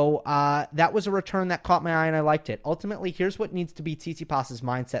 So that was a return that caught my eye, and I liked it. Ultimately, here's what needs to be Tsitsipas's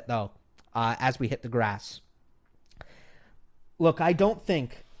mindset, though, as we hit the grass. Look, I don't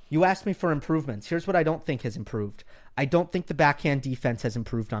think... You asked me for improvements. Here's what I don't think has improved. I don't think the backhand defense has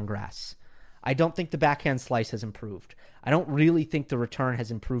improved on grass. I don't think the backhand slice has improved. I don't really think the return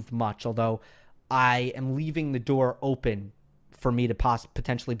has improved much, although I am leaving the door open for me to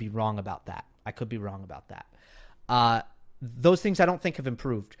potentially be wrong about that. I could be wrong about that. Those things I don't think have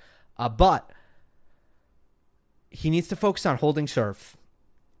improved. But he needs to focus on holding serve.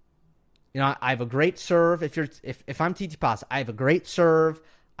 I have a great serve. If I'm Tsitsipas, I have a great serve.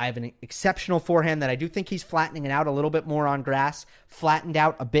 I have an exceptional forehand that I do think he's flattening it out a little bit more on grass. Flattened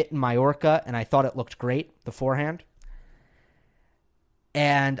out a bit in Mallorca, and I thought it looked great, the forehand.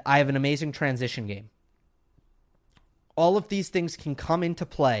 And I have an amazing transition game. All of these things can come into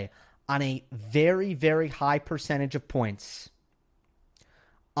play on a very, very high percentage of points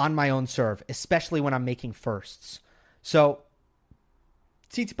on my own serve, especially when I'm making firsts. So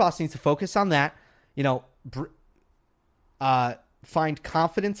Tsitsipas needs to focus on that, find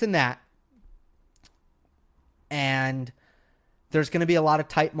confidence in that. And there's going to be a lot of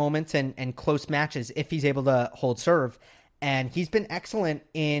tight moments and close matches if he's able to hold serve. And he's been excellent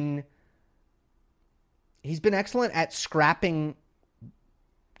at scrapping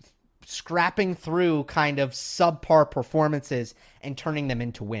through kind of subpar performances and turning them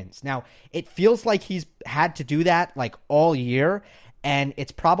into wins. Now, it feels like he's had to do that like all year, and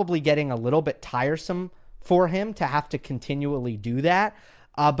it's probably getting a little bit tiresome for him to have to continually do that.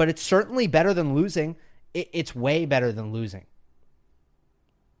 But it's certainly better than losing. It's way better than losing.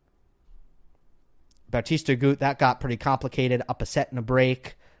 Bautista Agut, that got pretty complicated. Up a set and a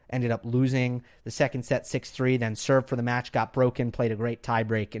break. Ended up losing the second set 6-3. Then served for the match, got broken, played a great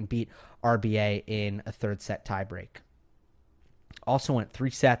tiebreak, and beat RBA in a third set tiebreak. Also went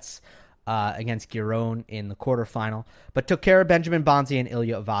 3 sets against Giron in the quarterfinal, but took care of Benjamin Bonzi and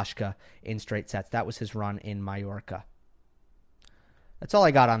Ilya Ivashka in straight sets. That was his run in Mallorca. That's all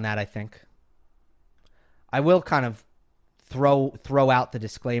I got on that, I think. I will kind of throw out the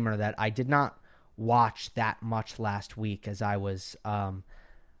disclaimer that I did not watch that much last week as I was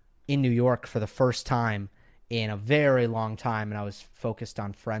in New York for the first time in a very long time, and I was focused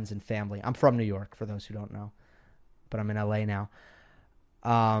on friends and family. I'm from New York, for those who don't know, but I'm in LA now.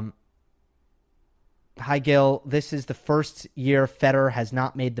 Hi, Gil. This is the first year Federer has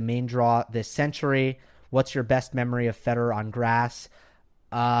not made the main draw this century. What's your best memory of Federer on grass?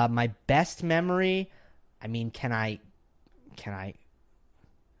 My best memory, can I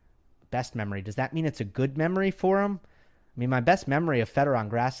best memory, does that mean it's a good memory for him? My best memory of Federer on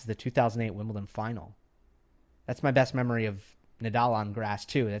grass is the 2008 Wimbledon final. That's my best memory of Nadal on grass,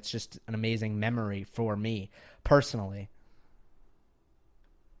 too. That's just an amazing memory for me, personally.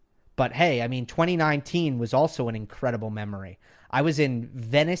 But hey, 2019 was also an incredible memory. I was in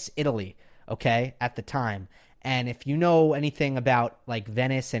Venice, Italy, okay, at the time. And if you know anything about like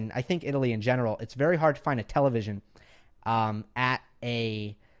Venice and I think Italy in general, it's very hard to find a television at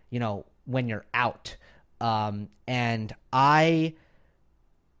a, when you're out. And I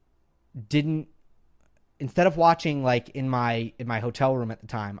didn't, instead of watching like in my hotel room at the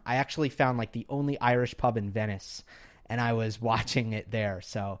time, I actually found like the only Irish pub in Venice. And I was watching it there.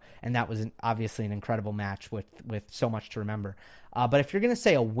 So, and that was obviously an incredible match with so much to remember. But if you're going to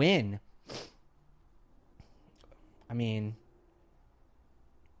say a win,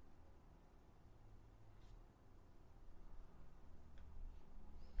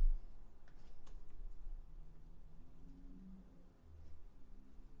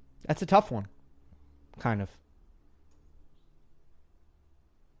 that's a tough one, kind of.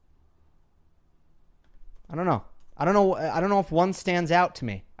 I don't know. I don't know if one stands out to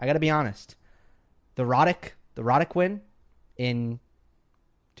me. I got to be honest. The Roddick win in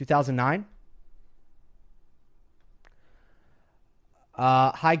 2009.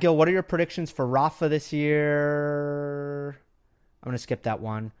 Hi, Gil. What are your predictions for Rafa this year? I'm going to skip that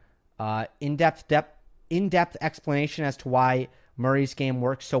one. In-depth explanation as to why Murray's game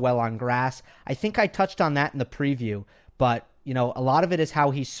works so well on grass. I think I touched on that in the preview, but a lot of it is how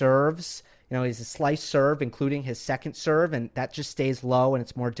he serves. He's a slice serve, including his second serve, and that just stays low, and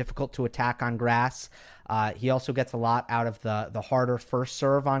it's more difficult to attack on grass. He also gets a lot out of the harder first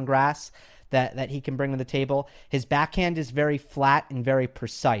serve on grass that he can bring to the table. His backhand is very flat and very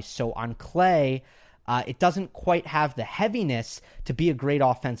precise. So on clay, it doesn't quite have the heaviness to be a great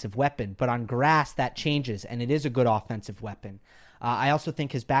offensive weapon, but on grass that changes, and it is a good offensive weapon. I also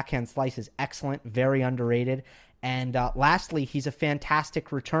think his backhand slice is excellent, very underrated. And lastly, he's a fantastic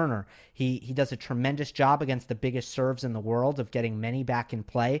returner. He does a tremendous job against the biggest serves in the world of getting many back in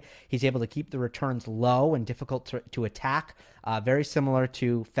play. He's able to keep the returns low and difficult to attack, very similar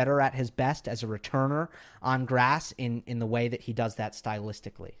to Federer at his best as a returner on grass in the way that he does that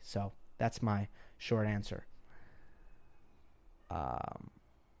stylistically. So that's my short answer. Nadal,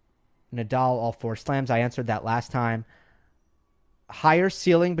 all 4 slams. I answered that last time. Higher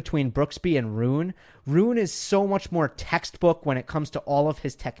ceiling between Brooksby and Rune. Rune is so much more textbook when it comes to all of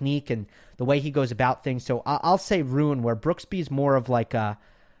his technique and the way he goes about things. So I'll say Rune, where Brooksby's more of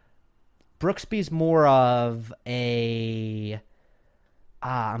a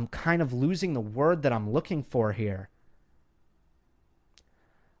I'm kind of losing the word that I'm looking for here.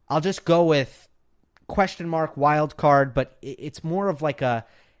 I'll just go with question mark wild card, but it's more of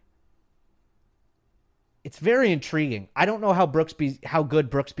it's very intriguing. I don't know how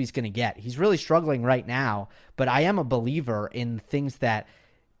good Brooksby's going to get. He's really struggling right now, but I am a believer in things that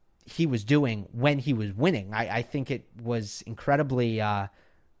he was doing when he was winning. I think it was incredibly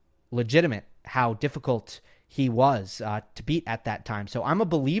legitimate how difficult he was to beat at that time. So I'm a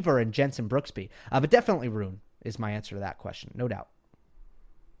believer in Jensen Brooksby, but definitely Rune is my answer to that question, no doubt.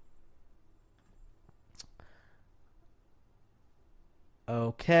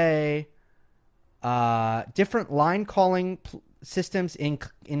 Okay. Different line calling systems in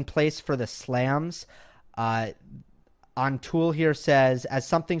place for the slams. On Tool here says, as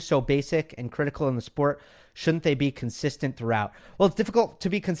something so basic and critical in the sport, shouldn't they be consistent throughout? Well, it's difficult to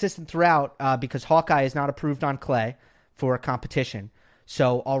be consistent throughout because Hawkeye is not approved on clay for a competition.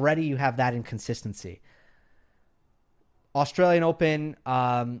 So already you have that inconsistency. Australian Open,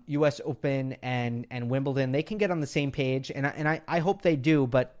 U.S. Open, and Wimbledon, they can get on the same page, and I hope they do,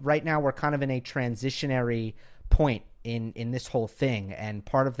 but right now we're kind of in a transitionary point in this whole thing, and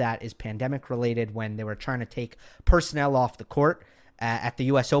part of that is pandemic-related when they were trying to take personnel off the court, at the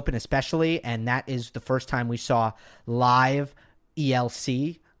U.S. Open especially, and that is the first time we saw live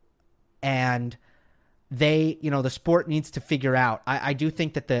ELC, and the sport needs to figure out. I do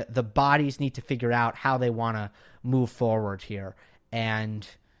think that the bodies need to figure out how they want to move forward here. And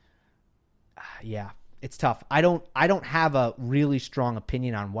yeah, it's tough. I don't have a really strong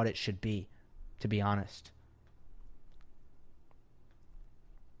opinion on what it should be, to be honest.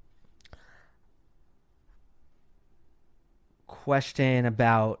 Question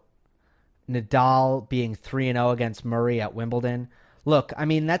about Nadal being 3-0 against Murray at Wimbledon. Look, I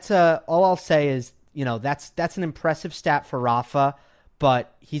mean, all I'll say is, that's an impressive stat for Rafa,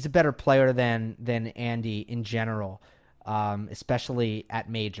 but he's a better player than Andy in general, especially at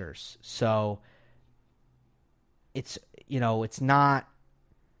majors. So it's not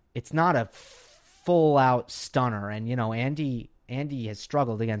a full out stunner, and Andy has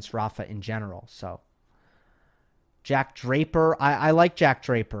struggled against Rafa in general. So Jack Draper, I like Jack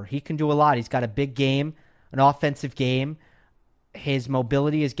Draper. He can do a lot. He's got a big game, an offensive game. His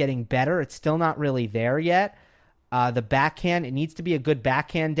mobility is getting better. It's still not really there yet. The backhand, it needs to be a good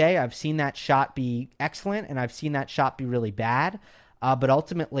backhand day. I've seen that shot be excellent, and I've seen that shot be really bad. But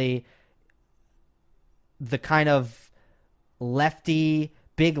ultimately, the kind of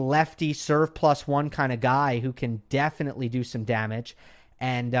big lefty serve +1 kind of guy who can definitely do some damage.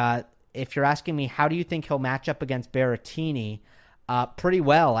 And if you're asking me, how do you think he'll match up against Berrettini? Pretty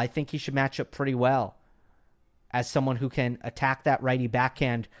well. I think he should match up pretty well as someone who can attack that righty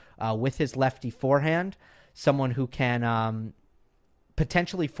backhand with his lefty forehand, someone who can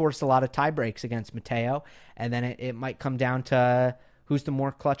potentially force a lot of tie breaks against Matteo, and then it might come down to who's the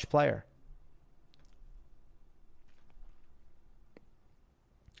more clutch player.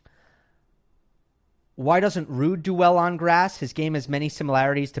 Why doesn't Ruud do well on grass? His game has many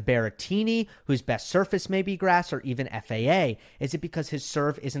similarities to Berrettini, whose best surface may be grass, or even FAA. Is it because his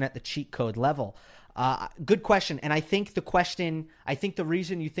serve isn't at the cheat code level? Good question. And I think the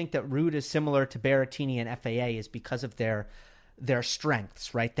reason you think that Ruud is similar to Berrettini and FAA is because of their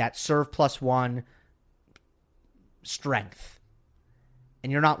strengths, right? That serve +1 strength.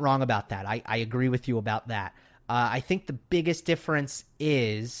 And you're not wrong about that. I agree with you about that. I think the biggest difference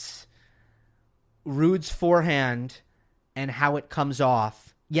is Ruud's forehand and how it comes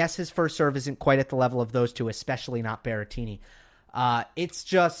off. Yes, his first serve isn't quite at the level of those two, especially not Berrettini. It's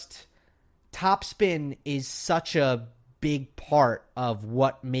just topspin is such a big part of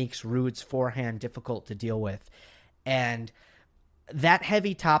what makes Ruud's forehand difficult to deal with. And that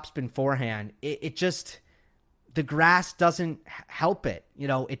heavy topspin forehand, it just, the grass doesn't help it.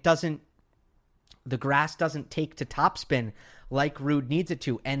 The grass doesn't take to topspin like Ruud needs it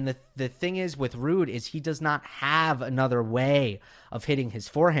to. And the thing is with Ruud is he does not have another way of hitting his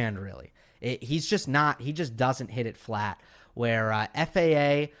forehand, really. He just doesn't hit it flat. Where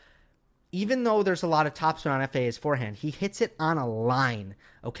FAA, even though there's a lot of topspin on FAA's forehand, he hits it on a line,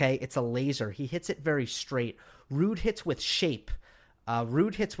 okay? It's a laser. He hits it very straight. Ruud hits with shape.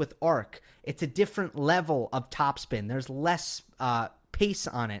 Ruud hits with arc. It's a different level of topspin. There's less pace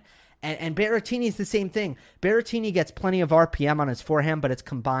on it. And Berrettini is the same thing. Berrettini gets plenty of RPM on his forehand, but it's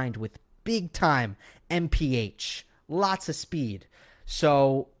combined with big-time MPH. Lots of speed.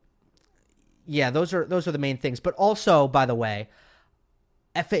 So, yeah, those are the main things. But also, by the way,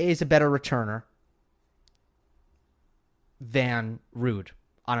 FAA is a better returner than Ruud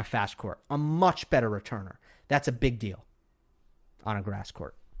on a fast court. A much better returner. That's a big deal on a grass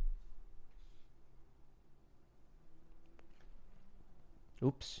court.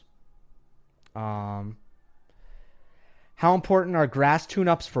 Oops. How important are grass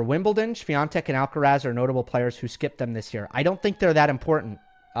tune-ups for Wimbledon? Swiatek and Alcaraz are notable players who skipped them this year. I don't think they're that important,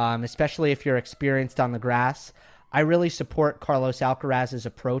 especially if you're experienced on the grass. I really support Carlos Alcaraz's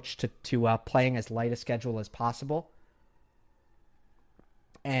approach to playing as light a schedule as possible,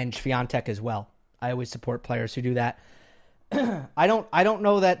 and Swiatek as well. I always support players who do that. I don't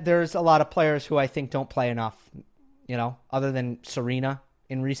know that there's a lot of players who I think don't play enough, other than Serena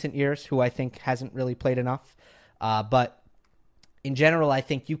in recent years, who I think hasn't really played enough. But in general, I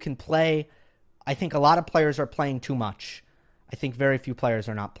think you can play. I think a lot of players are playing too much. I think very few players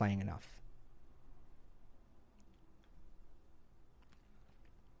are not playing enough.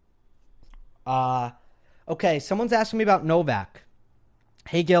 Okay, someone's asking me about Novak.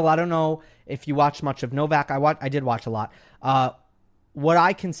 Hey, Gil, I don't know if you watched much of Novak. I did watch a lot. What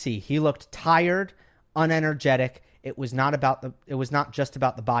I can see, he looked tired, unenergetic. It was not just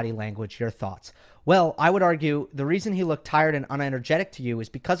about the body language. Your thoughts? Well, I would argue the reason he looked tired and unenergetic to you is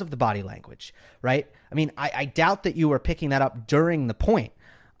because of the body language, right? I mean, I doubt that you were picking that up during the point,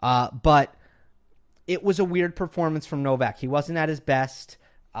 but it was a weird performance from Novak. He wasn't at his best.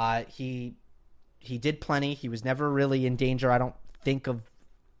 He did plenty. He was never really in danger, I don't think, of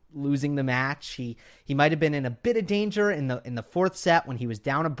losing the match. He might have been in a bit of danger in the fourth set when he was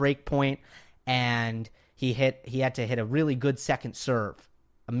down a break point, and he had to hit a really good second serve.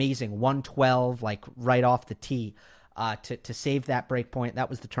 Amazing. 112, like right off the tee, to save that break point. That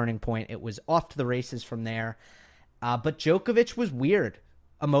was the turning point. It was off to the races from there. But Djokovic was weird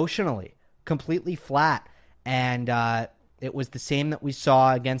emotionally, completely flat. And it was the same that we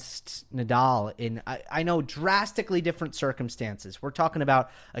saw against Nadal in, I know, drastically different circumstances. We're talking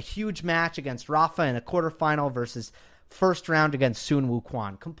about a huge match against Rafa in a quarterfinal versus first round against Sun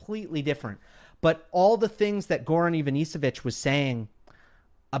Wukong. Completely different. But all the things that Goran Ivanisevic was saying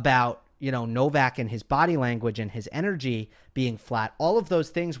about, Novak and his body language and his energy being flat, all of those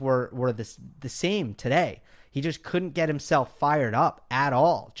things were the same today. He just couldn't get himself fired up at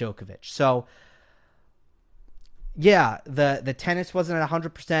all, Djokovic. So, yeah, the tennis wasn't at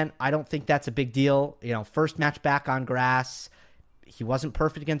 100%. I don't think that's a big deal. First match back on grass. He wasn't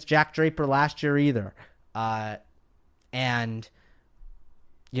perfect against Jack Draper last year either. And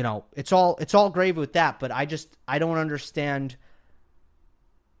it's all grave with that, but I don't understand.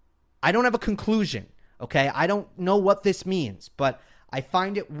 I don't have a conclusion, okay? I don't know what this means, but I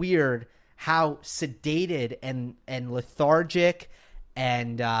find it weird how sedated and lethargic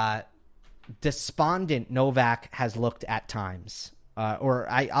and despondent Novak has looked at times.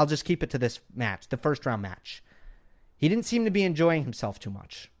 I'll just keep it to this match, the first round match. He didn't seem to be enjoying himself too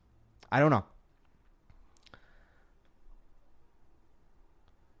much. I don't know.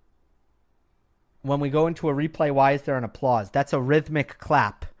 When we go into a replay, why is there an applause? That's a rhythmic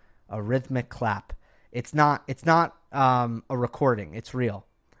clap. A rhythmic clap. It's not a recording. It's real.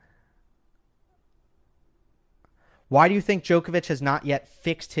 Why do you think Djokovic has not yet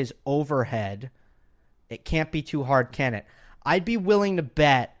fixed his overhead? It can't be too hard, can it? I'd be willing to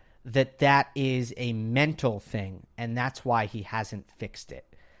bet that is a mental thing, and that's why he hasn't fixed it.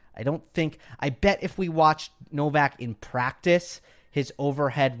 I bet if we watched Novak in practice, his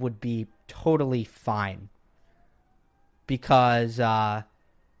overhead would be totally fine. Because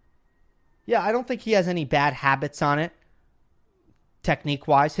Yeah, I don't think he has any bad habits on it,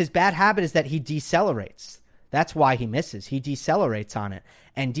 technique-wise. His bad habit is that he decelerates. That's why he misses. He decelerates on it.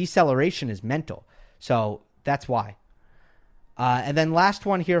 And deceleration is mental. So that's why. And then last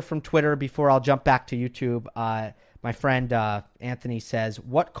one here from Twitter before I'll jump back to YouTube. My friend Anthony says,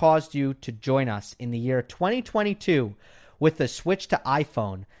 what caused you to join us in the year 2022 with the switch to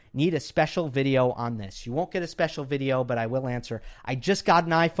iPhone? Need a special video on this. You won't get a special video, but I will answer. I just got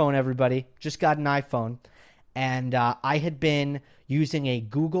an iPhone, everybody. Just got an iPhone. And I had been using a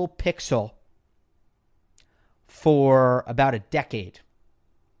Google Pixel for about a decade.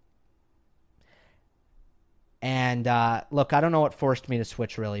 And look, I don't know what forced me to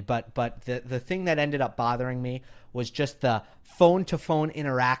switch really, but the thing that ended up bothering me was just the phone-to-phone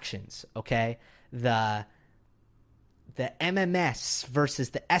interactions, okay? The MMS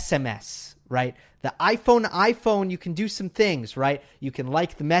versus the SMS, right? The iPhone, you can do some things, right? You can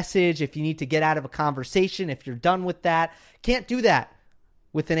like the message if you need to get out of a conversation, if you're done with that. Can't do that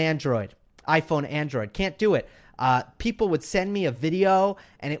with an Android. iPhone, Android. Can't do it. People would send me a video,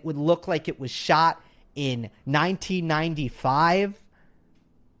 and it would look like it was shot in 1995.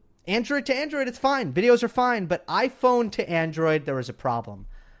 Android to Android, it's fine. Videos are fine. But iPhone to Android, there was a problem.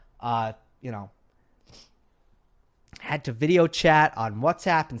 Had to video chat on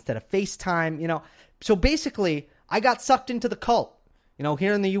WhatsApp instead of FaceTime, So basically, I got sucked into the cult.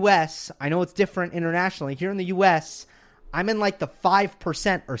 Here in the U.S., I know it's different internationally. Here in the U.S., I'm in like the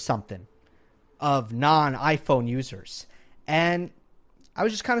 5% or something of non-iPhone users. And I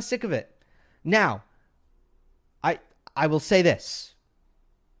was just kind of sick of it. Now, I will say this.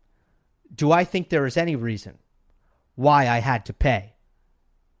 Do I think there is any reason why I had to pay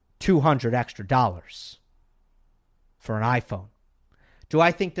 $200 extra for an iPhone? Do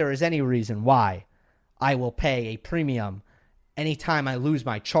I think there is any reason why I will pay a premium anytime I lose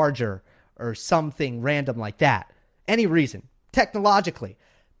my charger or something random like that? Any reason? Technologically,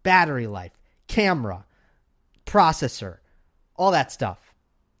 battery life, camera, processor, all that stuff.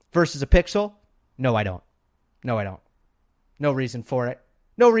 Versus a Pixel? No, I don't. No reason for it.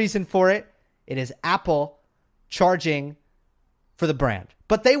 No reason for it. It is Apple charging for the brand.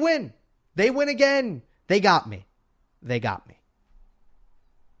 But they win. They win again. They got me.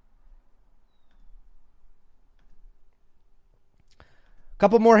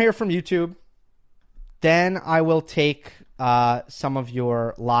 Couple more here from YouTube. Then I will take some of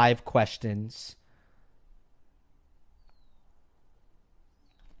your live questions.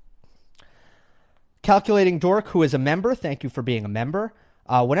 Calculating Dork, who is a member, thank you for being a member.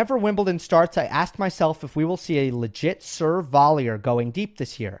 Whenever Wimbledon starts, I asked myself if we will see a legit serve volleyer going deep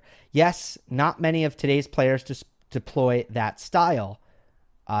this year. Yes, not many of today's players deploy that style.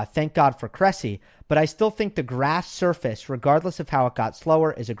 Thank God for Cressy. But I still think the grass surface, regardless of how it got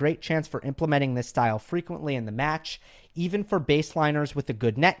slower, is a great chance for implementing this style frequently in the match, even for baseliners with a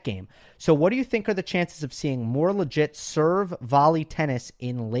good net game. So what do you think are the chances of seeing more legit serve volley tennis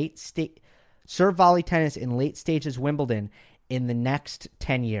in late stages Wimbledon in the next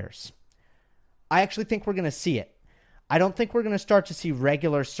 10 years? I actually think we're going to see it. I don't think we're going to start to see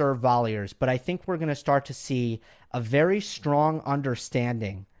regular serve volleyers, but I think we're going to start to see a very strong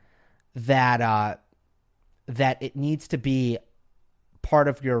understanding that it needs to be part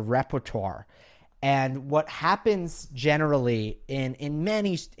of your repertoire. And what happens generally in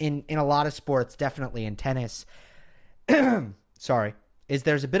a lot of sports, definitely in tennis, is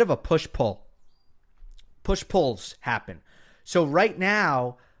there's a bit of a push-pull. Push-pulls happen. So right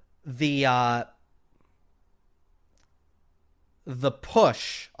now, the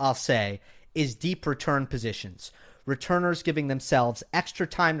push, I'll say, is deep return positions. Returners giving themselves extra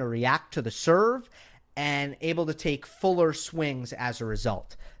time to react to the serve and able to take fuller swings as a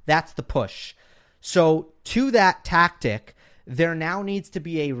result. That's the push. So to that tactic, there now needs to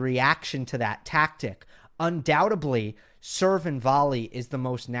be a reaction to that tactic. Undoubtedly, serve and volley is the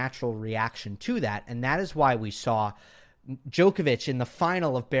most natural reaction to that, and that is why we saw Djokovic in the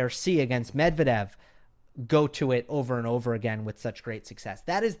final of Bercy against Medvedev go to it over and over again with such great success.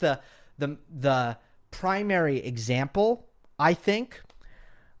 That is the primary example, I think,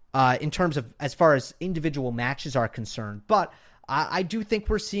 in terms of as far as individual matches are concerned. But I do think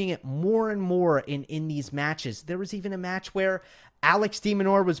we're seeing it more and more in these matches. There was even a match where Alex de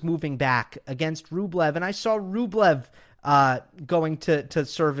Minaur was moving back against Rublev, and I saw Rublev going to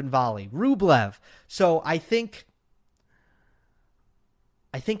serve and volley. Rublev. So I think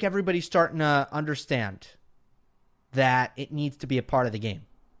everybody's starting to understand that it needs to be a part of the game.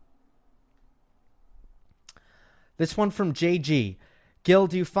 This one from JG. Gil,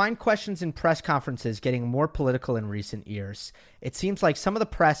 do you find questions in press conferences getting more political in recent years? It seems like some of the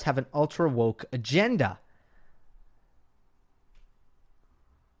press have an ultra woke agenda.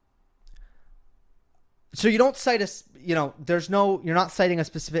 So you don't cite you're not citing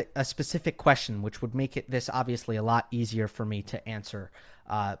a specific question, which would make this obviously a lot easier for me to answer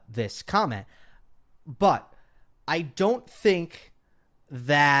this comment. But I don't think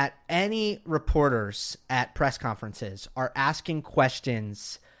that any reporters at press conferences are asking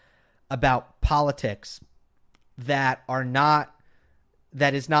questions about politics that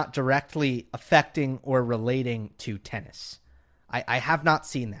is not directly affecting or relating to tennis. I have not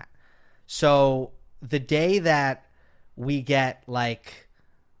seen that. So the day that we get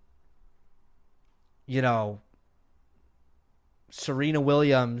Serena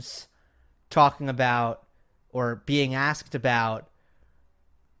Williams talking about or being asked about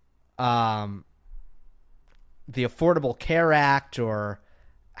the Affordable Care Act or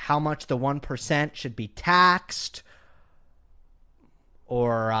how much the 1% should be taxed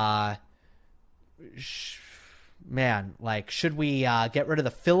or should we get rid of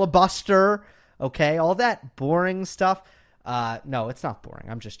the filibuster? Okay, all that boring stuff. No, it's not boring.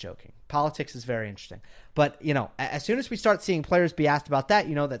 I'm just joking. Politics is very interesting. But, as soon as we start seeing players be asked about that,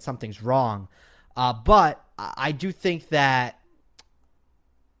 that something's wrong. But I do think that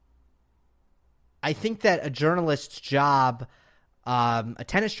a journalist's job, a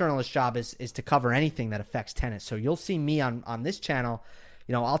tennis journalist's job is to cover anything that affects tennis. So you'll see me on this channel.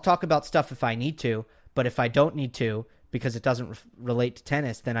 I'll talk about stuff if I need to, but if I don't need to because it doesn't relate to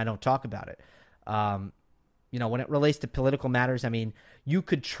tennis, then I don't talk about it. When it relates to political matters, you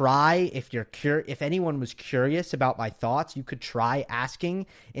could try if anyone was curious about my thoughts, you could try asking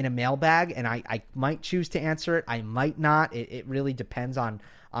in a mailbag, and I might choose to answer it. I might not. It really depends on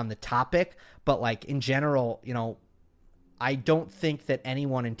the topic. But in general, I don't think that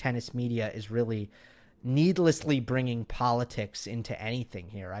anyone in tennis media is really needlessly bringing politics into anything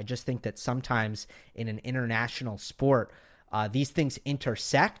here. I just think that sometimes in an international sport, these things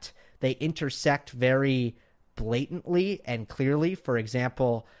intersect. They intersect very blatantly and clearly. For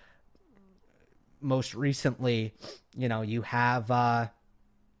example, most recently, you have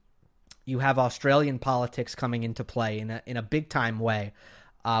Australian politics coming into play in a big time way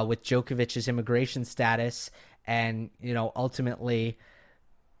with Djokovic's immigration status, and ultimately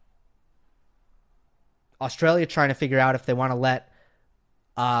Australia trying to figure out if they want to let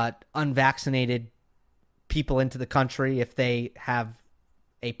unvaccinated people into the country if they have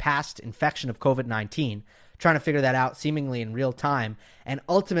a past infection of COVID-19, trying to figure that out seemingly in real time, and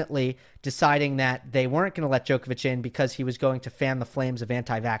ultimately deciding that they weren't going to let Djokovic in because he was going to fan the flames of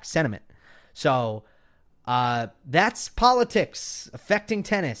anti-vax sentiment. So that's politics affecting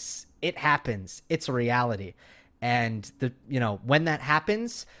tennis. It happens. It's a reality. And when that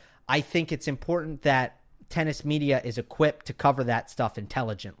happens, I think it's important that tennis media is equipped to cover that stuff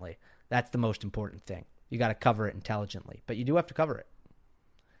intelligently. That's the most important thing. You got to cover it intelligently, but you do have to cover it.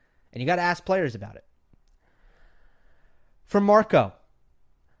 And you got to ask players about it. From Marco.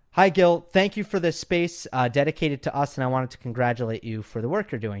 Hi, Gil. Thank you for this space dedicated to us, and I wanted to congratulate you for the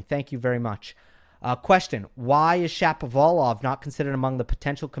work you're doing. Thank you very much. Question. Why is Shapovalov not considered among the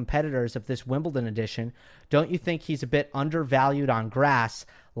potential competitors of this Wimbledon edition? Don't you think he's a bit undervalued on grass?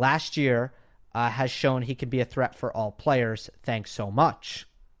 Last year has shown he can be a threat for all players. Thanks so much.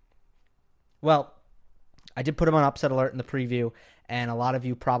 Well, I did put him on upset alert in the preview, and a lot of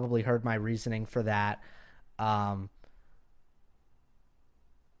you probably heard my reasoning for that. I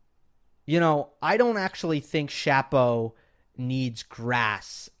don't actually think Shapo needs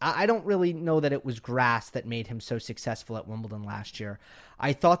grass. I don't really know that it was grass that made him so successful at Wimbledon last year.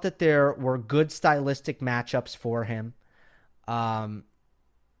 I thought that there were good stylistic matchups for him.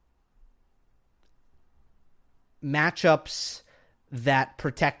 Matchups that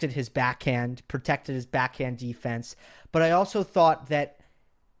protected his backhand defense. But I also thought that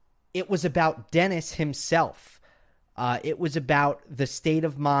it was about Dennis himself. It was about the state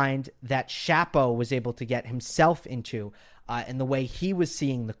of mind that Shapo was able to get himself into, and the way he was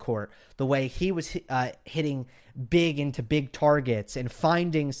seeing the court, the way he was hitting big into big targets and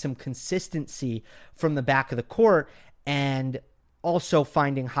finding some consistency from the back of the court, and also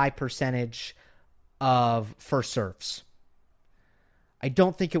finding high percentage of first serves. I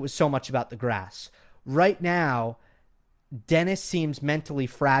don't think it was so much about the grass. Right now, Dennis seems mentally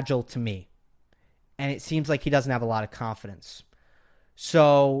fragile to me, and it seems like he doesn't have a lot of confidence.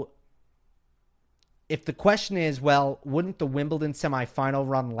 So if the question is, well, wouldn't the Wimbledon semifinal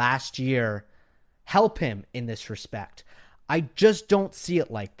run last year help him in this respect? I just don't see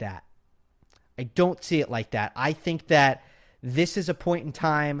it like that. I think that this is a point in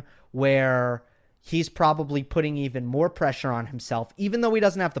time where he's probably putting even more pressure on himself. Even though he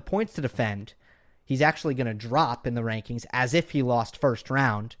doesn't have the points to defend, he's actually going to drop in the rankings as if he lost first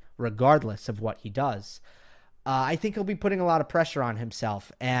round, regardless of what he does. I think he'll be putting a lot of pressure on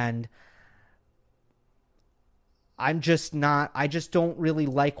himself, and I just don't really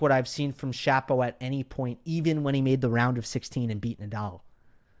like what I've seen from Shapo at any point, even when he made the round of 16 and beat Nadal.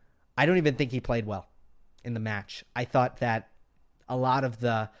 I don't even think he played well in the match. I thought that a lot of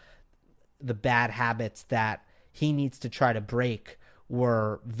the bad habits that he needs to try to break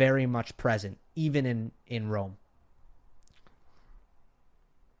were very much present, even in Rome.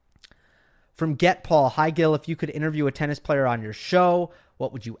 From Get Paul, hi Gil, if you could interview a tennis player on your show,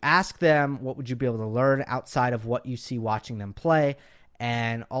 what would you ask them? What would you be able to learn outside of what you see watching them play?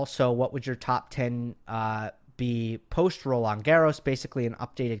 And also, what would your top 10 be post Roland Garros, basically an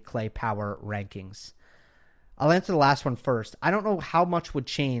updated clay power rankings? I'll answer the last one first. I don't know how much would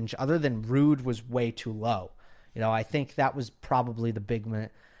change other than Ruud was way too low. I think that was probably the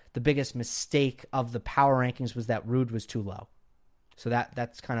biggest mistake of the power rankings was that Ruud was too low. So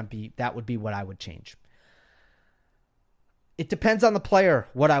that would be what I would change. It depends on the player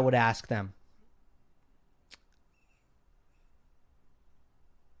what I would ask them.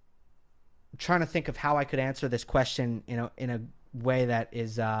 I'm trying to think of how I could answer this question in a way that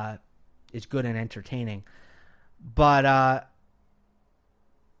is good and entertaining. But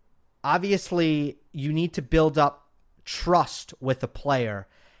obviously, you need to build up trust with a player,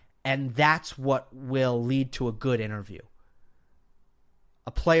 and that's what will lead to a good interview.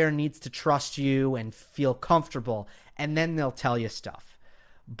 A player needs to trust you and feel comfortable, and then they'll tell you stuff.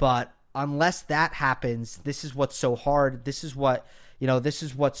 But unless that happens, this is what's so hard. This is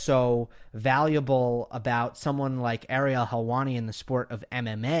what's so valuable about someone like Ariel Helwani in the sport of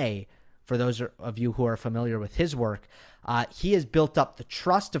MMA. For those of you who are familiar with his work, he has built up the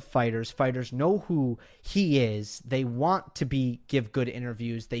trust of fighters. Fighters know who he is. They want to give good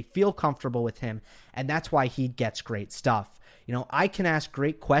interviews. They feel comfortable with him, and that's why he gets great stuff. I can ask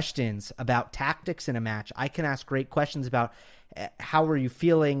great questions about tactics in a match. I can ask great questions about how are you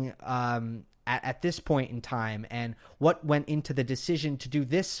feeling at this point in time, and what went into the decision to do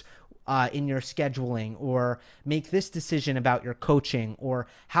this in your scheduling, or make this decision about your coaching, or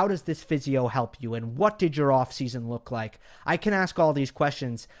how does this physio help you, and what did your off season look like? I can ask all these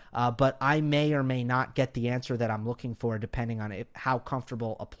questions, but I may or may not get the answer that I'm looking for depending on how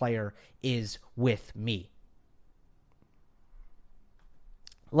comfortable a player is with me.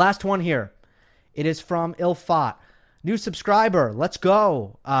 Last one here. It is from Ilfat. New subscriber. Let's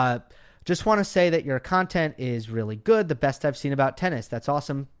go. Just want to say that your content is really good. The best I've seen about tennis. That's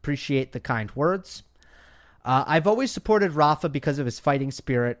awesome. Appreciate the kind words. I've always supported Rafa because of his fighting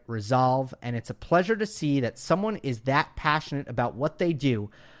spirit, resolve, and it's a pleasure to see that someone is that passionate about what they do.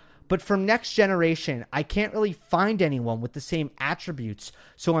 But from next generation, I can't really find anyone with the same attributes,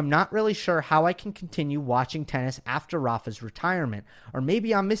 so I'm not really sure how I can continue watching tennis after Rafa's retirement. Or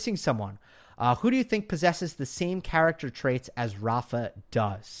maybe I'm missing someone. Who do you think possesses the same character traits as Rafa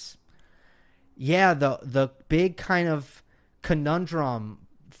does? Yeah, the big kind of conundrum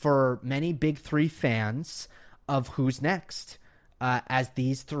for many Big Three fans of who's next as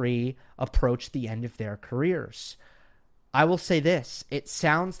these three approach the end of their careers. I will say this. It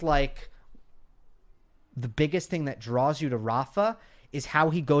sounds like the biggest thing that draws you to Rafa is how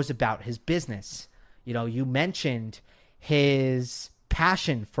he goes about his business. You mentioned his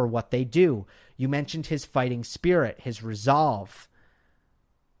passion for what they do. You mentioned his fighting spirit, his resolve.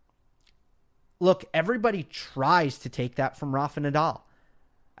 Look, everybody tries to take that from Rafa Nadal.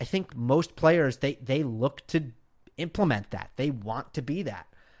 I think most players, they look to implement that. They want to be that.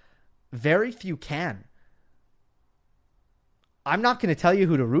 Very few can. I'm not going to tell you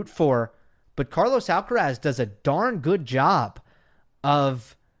who to root for, but Carlos Alcaraz does a darn good job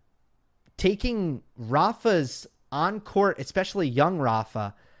of taking Rafa's on-court, especially young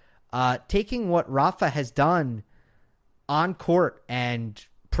Rafa, taking what Rafa has done on court and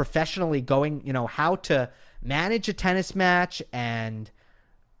professionally going, how to manage a tennis match and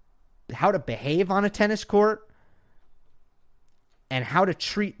how to behave on a tennis court and how to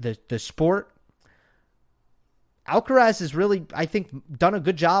treat the sport. Alcaraz has really, I think, done a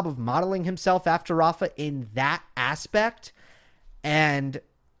good job of modeling himself after Rafa in that aspect. And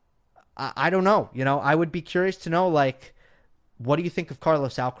I don't know. I would be curious to know, what do you think of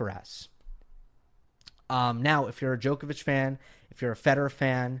Carlos Alcaraz? Now, if you're a Djokovic fan, if you're a Federer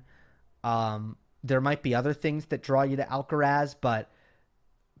fan, there might be other things that draw you to Alcaraz, but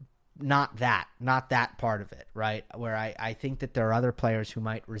not that part of it, right? Where I think that there are other players who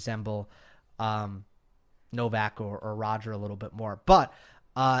might resemble Novak or Roger a little bit more. But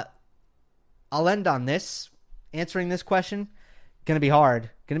I'll end on this. Answering this question, going to be hard.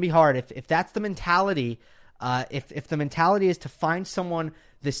 Going to be hard. If that's the mentality, if the mentality is to find someone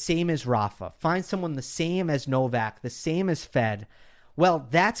the same as Rafa, find someone the same as Novak, the same as Fed, well,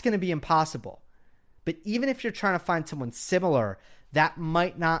 that's going to be impossible. But even if you're trying to find someone similar, that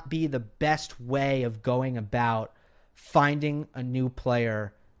might not be the best way of going about finding a new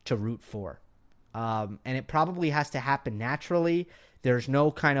player to root for. And it probably has to happen naturally. There's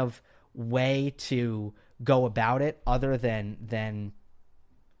no kind of way to go about it other than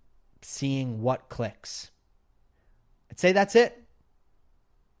seeing what clicks. I'd say that's it.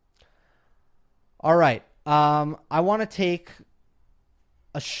 All right. I want to take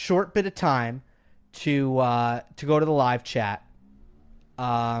a short bit of time to go to the live chat.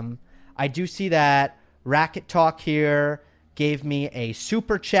 I do see that Racket Talk here gave me a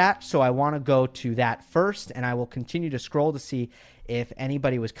super chat, so I want to go to that first, and I will continue to scroll to see if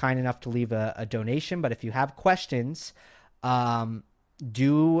anybody was kind enough to leave a donation. But if you have questions,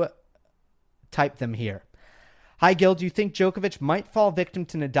 do type them here. Hi, Gil. Do you think Djokovic might fall victim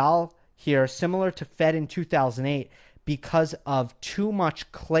to Nadal here, similar to Fed in 2008, because of too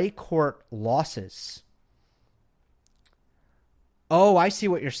much clay court losses? Oh, I see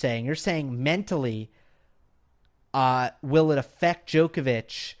what you're saying. You're saying mentally, will it affect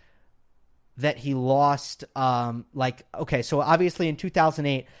Djokovic that he lost? Okay, so obviously in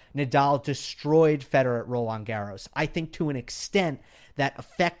 2008, Nadal destroyed Federer at Roland Garros. I think to an extent that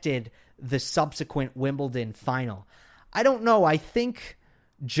affected the subsequent Wimbledon final. I don't know. I think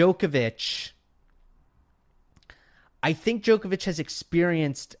Djokovic has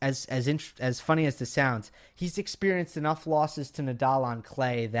experienced, as funny as this sounds, he's experienced enough losses to Nadal on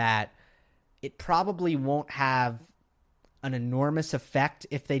clay that it probably won't have an enormous effect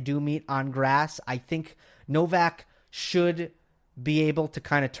if they do meet on grass. I think Novak should be able to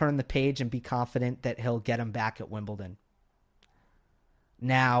kind of turn the page and be confident that he'll get him back at Wimbledon.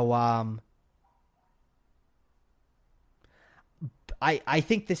 Now, I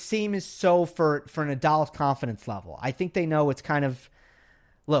think the same is so for Nadal's confidence level. I think they know it's kind of,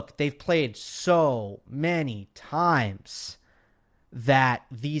 look, they've played so many times that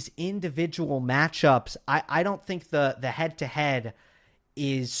these individual matchups, I don't think the head-to-head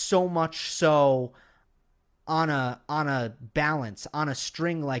is so much so on a balance, on a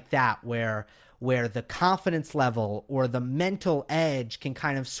string like that, where the confidence level or the mental edge can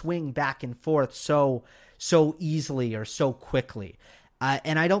kind of swing back and forth so easily or so quickly.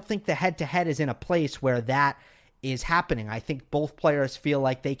 And I don't think the head-to-head is in a place where that is happening. I think both players feel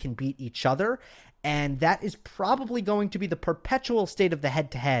like they can beat each other, and that is probably going to be the perpetual state of the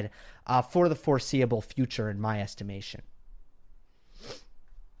head-to-head for the foreseeable future, in my estimation.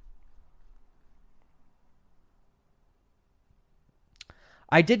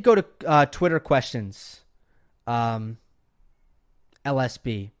 I did go to Twitter questions. LSB.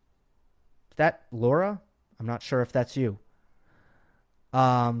 Is that Laura? I'm not sure if that's you.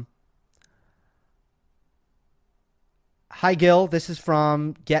 Hi, Gil. This is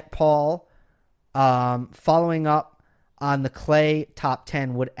from Get Paul. Following up on the clay top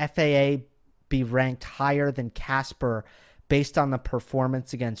 10, would FAA be ranked higher than Casper based on the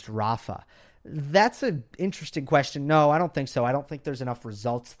performance against Rafa? That's an interesting question. No, I don't think so. I don't think there's enough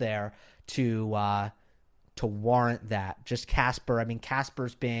results there to warrant that. Just Casper. I mean,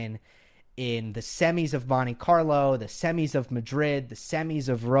 Casper's been in the semis of Monte Carlo, the semis of Madrid, the semis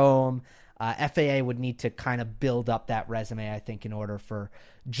of Rome. FAA would need to kind of build up that resume, I think, in order for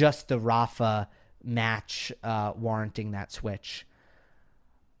just the Rafa match warranting that switch.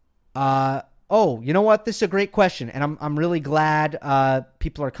 Oh, you know what? This is a great question, and I'm really glad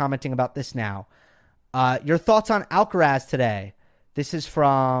people are commenting about this now. Your thoughts on Alcaraz today? This is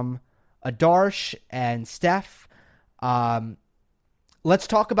from Adarsh and Steph. Let's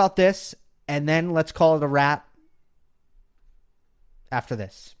talk about this, and then let's call it a wrap after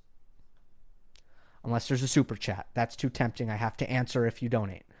this. Unless there's a super chat. That's too tempting. I have to answer if you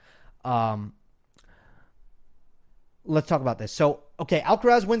donate. Let's talk about this. So, okay,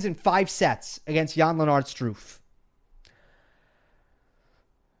 Alcaraz wins in 5 sets against Jan-Lennard Struff.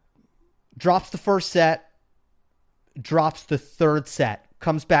 Drops the first set, drops the third set,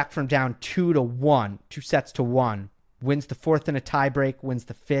 comes back from down 2-1, 2 sets to 1, wins the fourth in a tiebreak, wins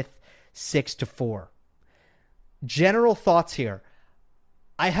the fifth 6-4. General thoughts here.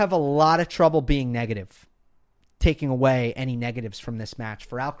 I have a lot of trouble being negative, taking away any negatives from this match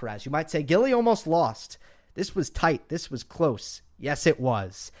for Alcaraz. You might say, Gilly almost lost. This was tight. This was close. Yes, it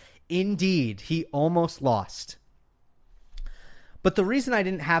was. Indeed, he almost lost. But the reason I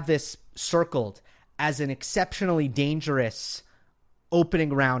didn't have this circled as an exceptionally dangerous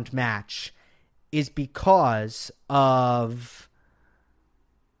opening round match is because of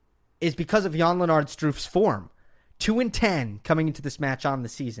Jan-Lennard Struff's form. 2-10 coming into this match on the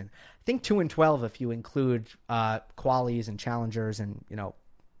season. I think 2-12 if you include qualies and challengers and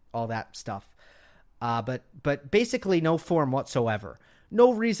all that stuff. But basically no form whatsoever.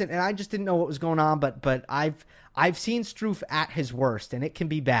 No reason, and I just didn't know what was going on. But I've seen Struff at his worst, and it can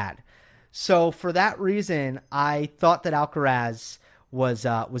be bad. So for that reason, I thought that Alcaraz was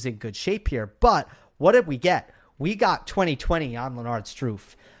in good shape here. But what did we get? We got 2020 Jan-Lennard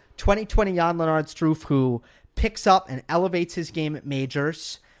Struff. 2020 Jan-Lennard Struff, who picks up and elevates his game at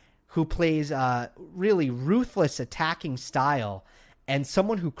majors, who plays a really ruthless attacking style, and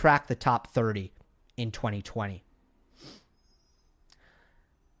someone who cracked the top 30 in 2020.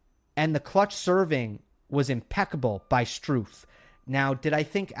 And the clutch serving was impeccable by Struff. Now, did I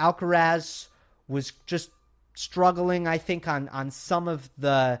think Alcaraz was just struggling, I think, on some of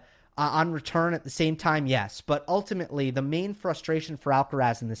the on return at the same time? Yes. But ultimately, the main frustration for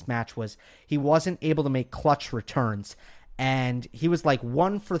Alcaraz in this match was he wasn't able to make clutch returns. And he was like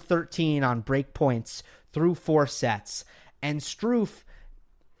 1 for 13 on break points through 4 sets. And Struff,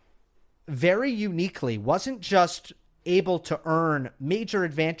 very uniquely, wasn't just able to earn major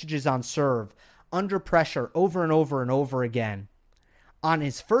advantages on serve under pressure over and over and over again on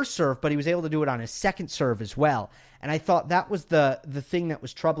his first serve, but he was able to do it on his second serve as well. And I thought that was the thing that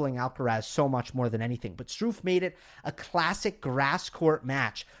was troubling Alcaraz so much more than anything. But Struff made it a classic grass court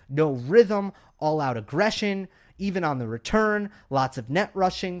match. No rhythm, all-out aggression, even on the return, lots of net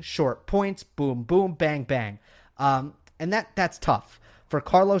rushing, short points, boom, boom, bang, bang. And that's tough. For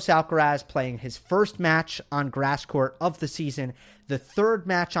Carlos Alcaraz playing his first match on grass court of the season, the third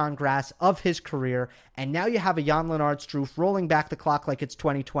match on grass of his career, and now you have a Jan-Lennard Struff rolling back the clock like it's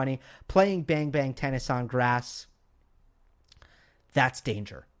 2020, playing bang-bang tennis on grass. That's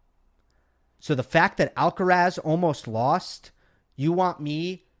danger. So the fact that Alcaraz almost lost, you want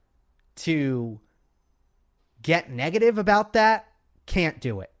me to get negative about that? Can't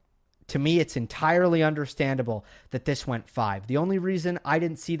do it. To me, it's entirely understandable that this went 5. The only reason I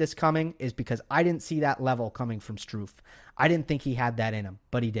didn't see this coming is because I didn't see that level coming from Struff. I didn't think he had that in him,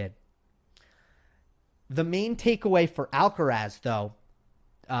 but he did. The main takeaway for Alcaraz, though,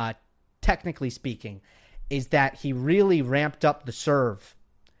 technically speaking, is that he really ramped up the serve.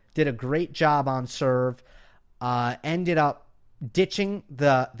 Did a great job on serve. Ended up ditching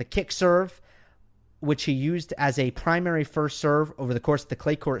the kick serve, which he used as a primary first serve over the course of the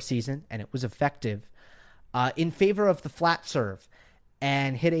clay court season, and it was effective, in favor of the flat serve,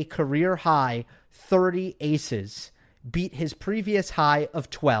 and hit a career-high 30 aces, beat his previous high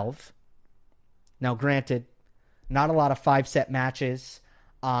of 12. Now, granted, not a lot of 5-set matches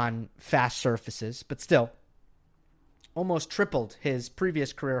on fast surfaces, but still, almost tripled his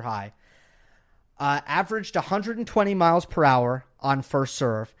previous career high. Averaged 120 miles per hour on first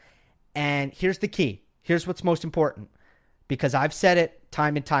serve. And here's the key. Here's what's most important, because I've said it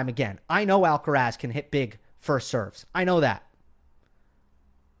time and time again. I know Alcaraz can hit big first serves. I know that.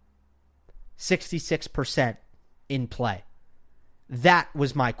 66% in play. That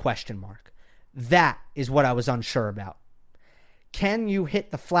was my question mark. That is what I was unsure about. Can you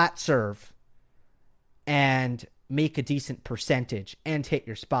hit the flat serve and make a decent percentage and hit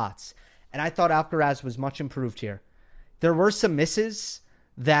your spots? And I thought Alcaraz was much improved here. There were some misses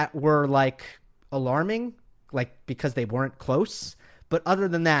that were alarming, because they weren't close. But other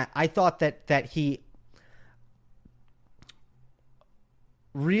than that, I thought that he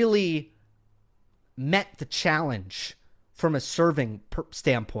really met the challenge from a serving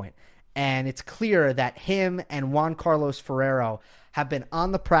standpoint. And it's clear that him and Juan Carlos Ferrero have been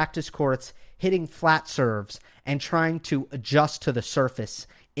on the practice courts hitting flat serves and trying to adjust to the surface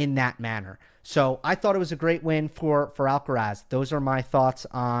in that manner. So I thought it was a great win for Alcaraz. Those are my thoughts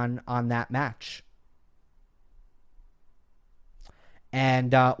on that match.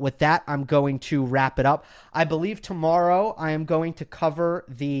 And with that, I'm going to wrap it up. I believe tomorrow I am going to cover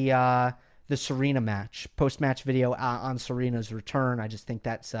the Serena match, post-match video on Serena's return. I just think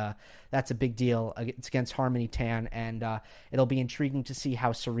that's a big deal. It's against Harmony Tan, and it'll be intriguing to see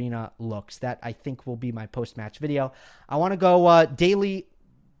how Serena looks. That, I think, will be my post-match video. I want to go daily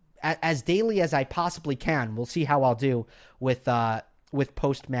as I possibly can. We'll see how I'll do with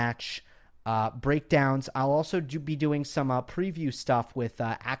post-match breakdowns. I'll also be doing some preview stuff with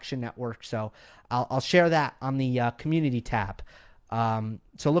Action Network, so I'll share that on the community tab.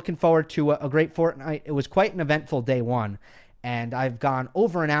 So looking forward to a great fortnight. It was quite an eventful day one, and I've gone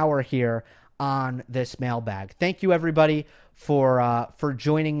over an hour here on this mailbag. Thank you, everybody, for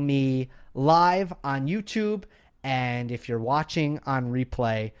joining me live on YouTube. And if you're watching on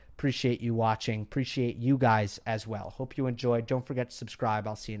replay, appreciate you watching. Appreciate you guys as well. Hope you enjoyed. Don't forget to subscribe.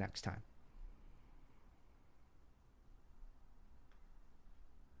 I'll see you next time.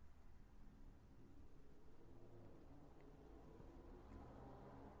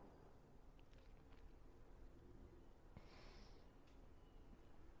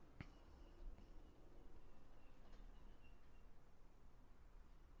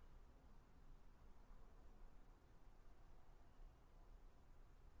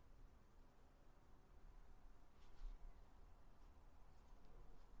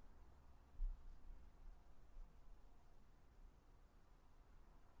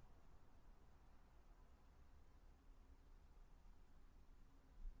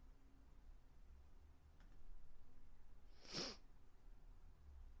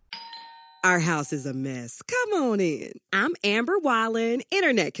 Our house is a mess. Come on in. I'm Amber Wallen,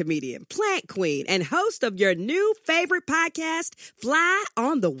 internet comedian, plant queen, and host of your new favorite podcast, Fly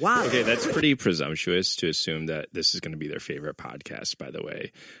on the Wallen. Okay, that's pretty presumptuous to assume that this is going to be their favorite podcast, by the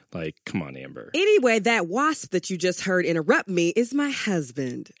way. Like, come on, Amber. Anyway, that wasp that you just heard interrupt me is my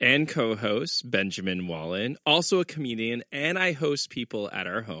husband. And co-host, Benjamin Wallen, also a comedian, and I host people at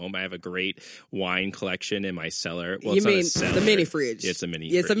our home. I have a great wine collection in my cellar. Well, you mean the mini fridge? It's a mini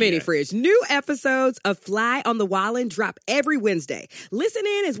fridge. It's a mini fridge. New episodes of Fly on the Wallen drop every Wednesday. Listen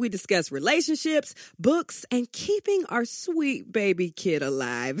in as we discuss relationships, books, and keeping our sweet baby kid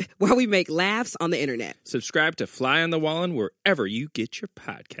alive while we make laughs on the internet. Subscribe to Fly on the Wallen wherever you get your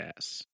podcasts.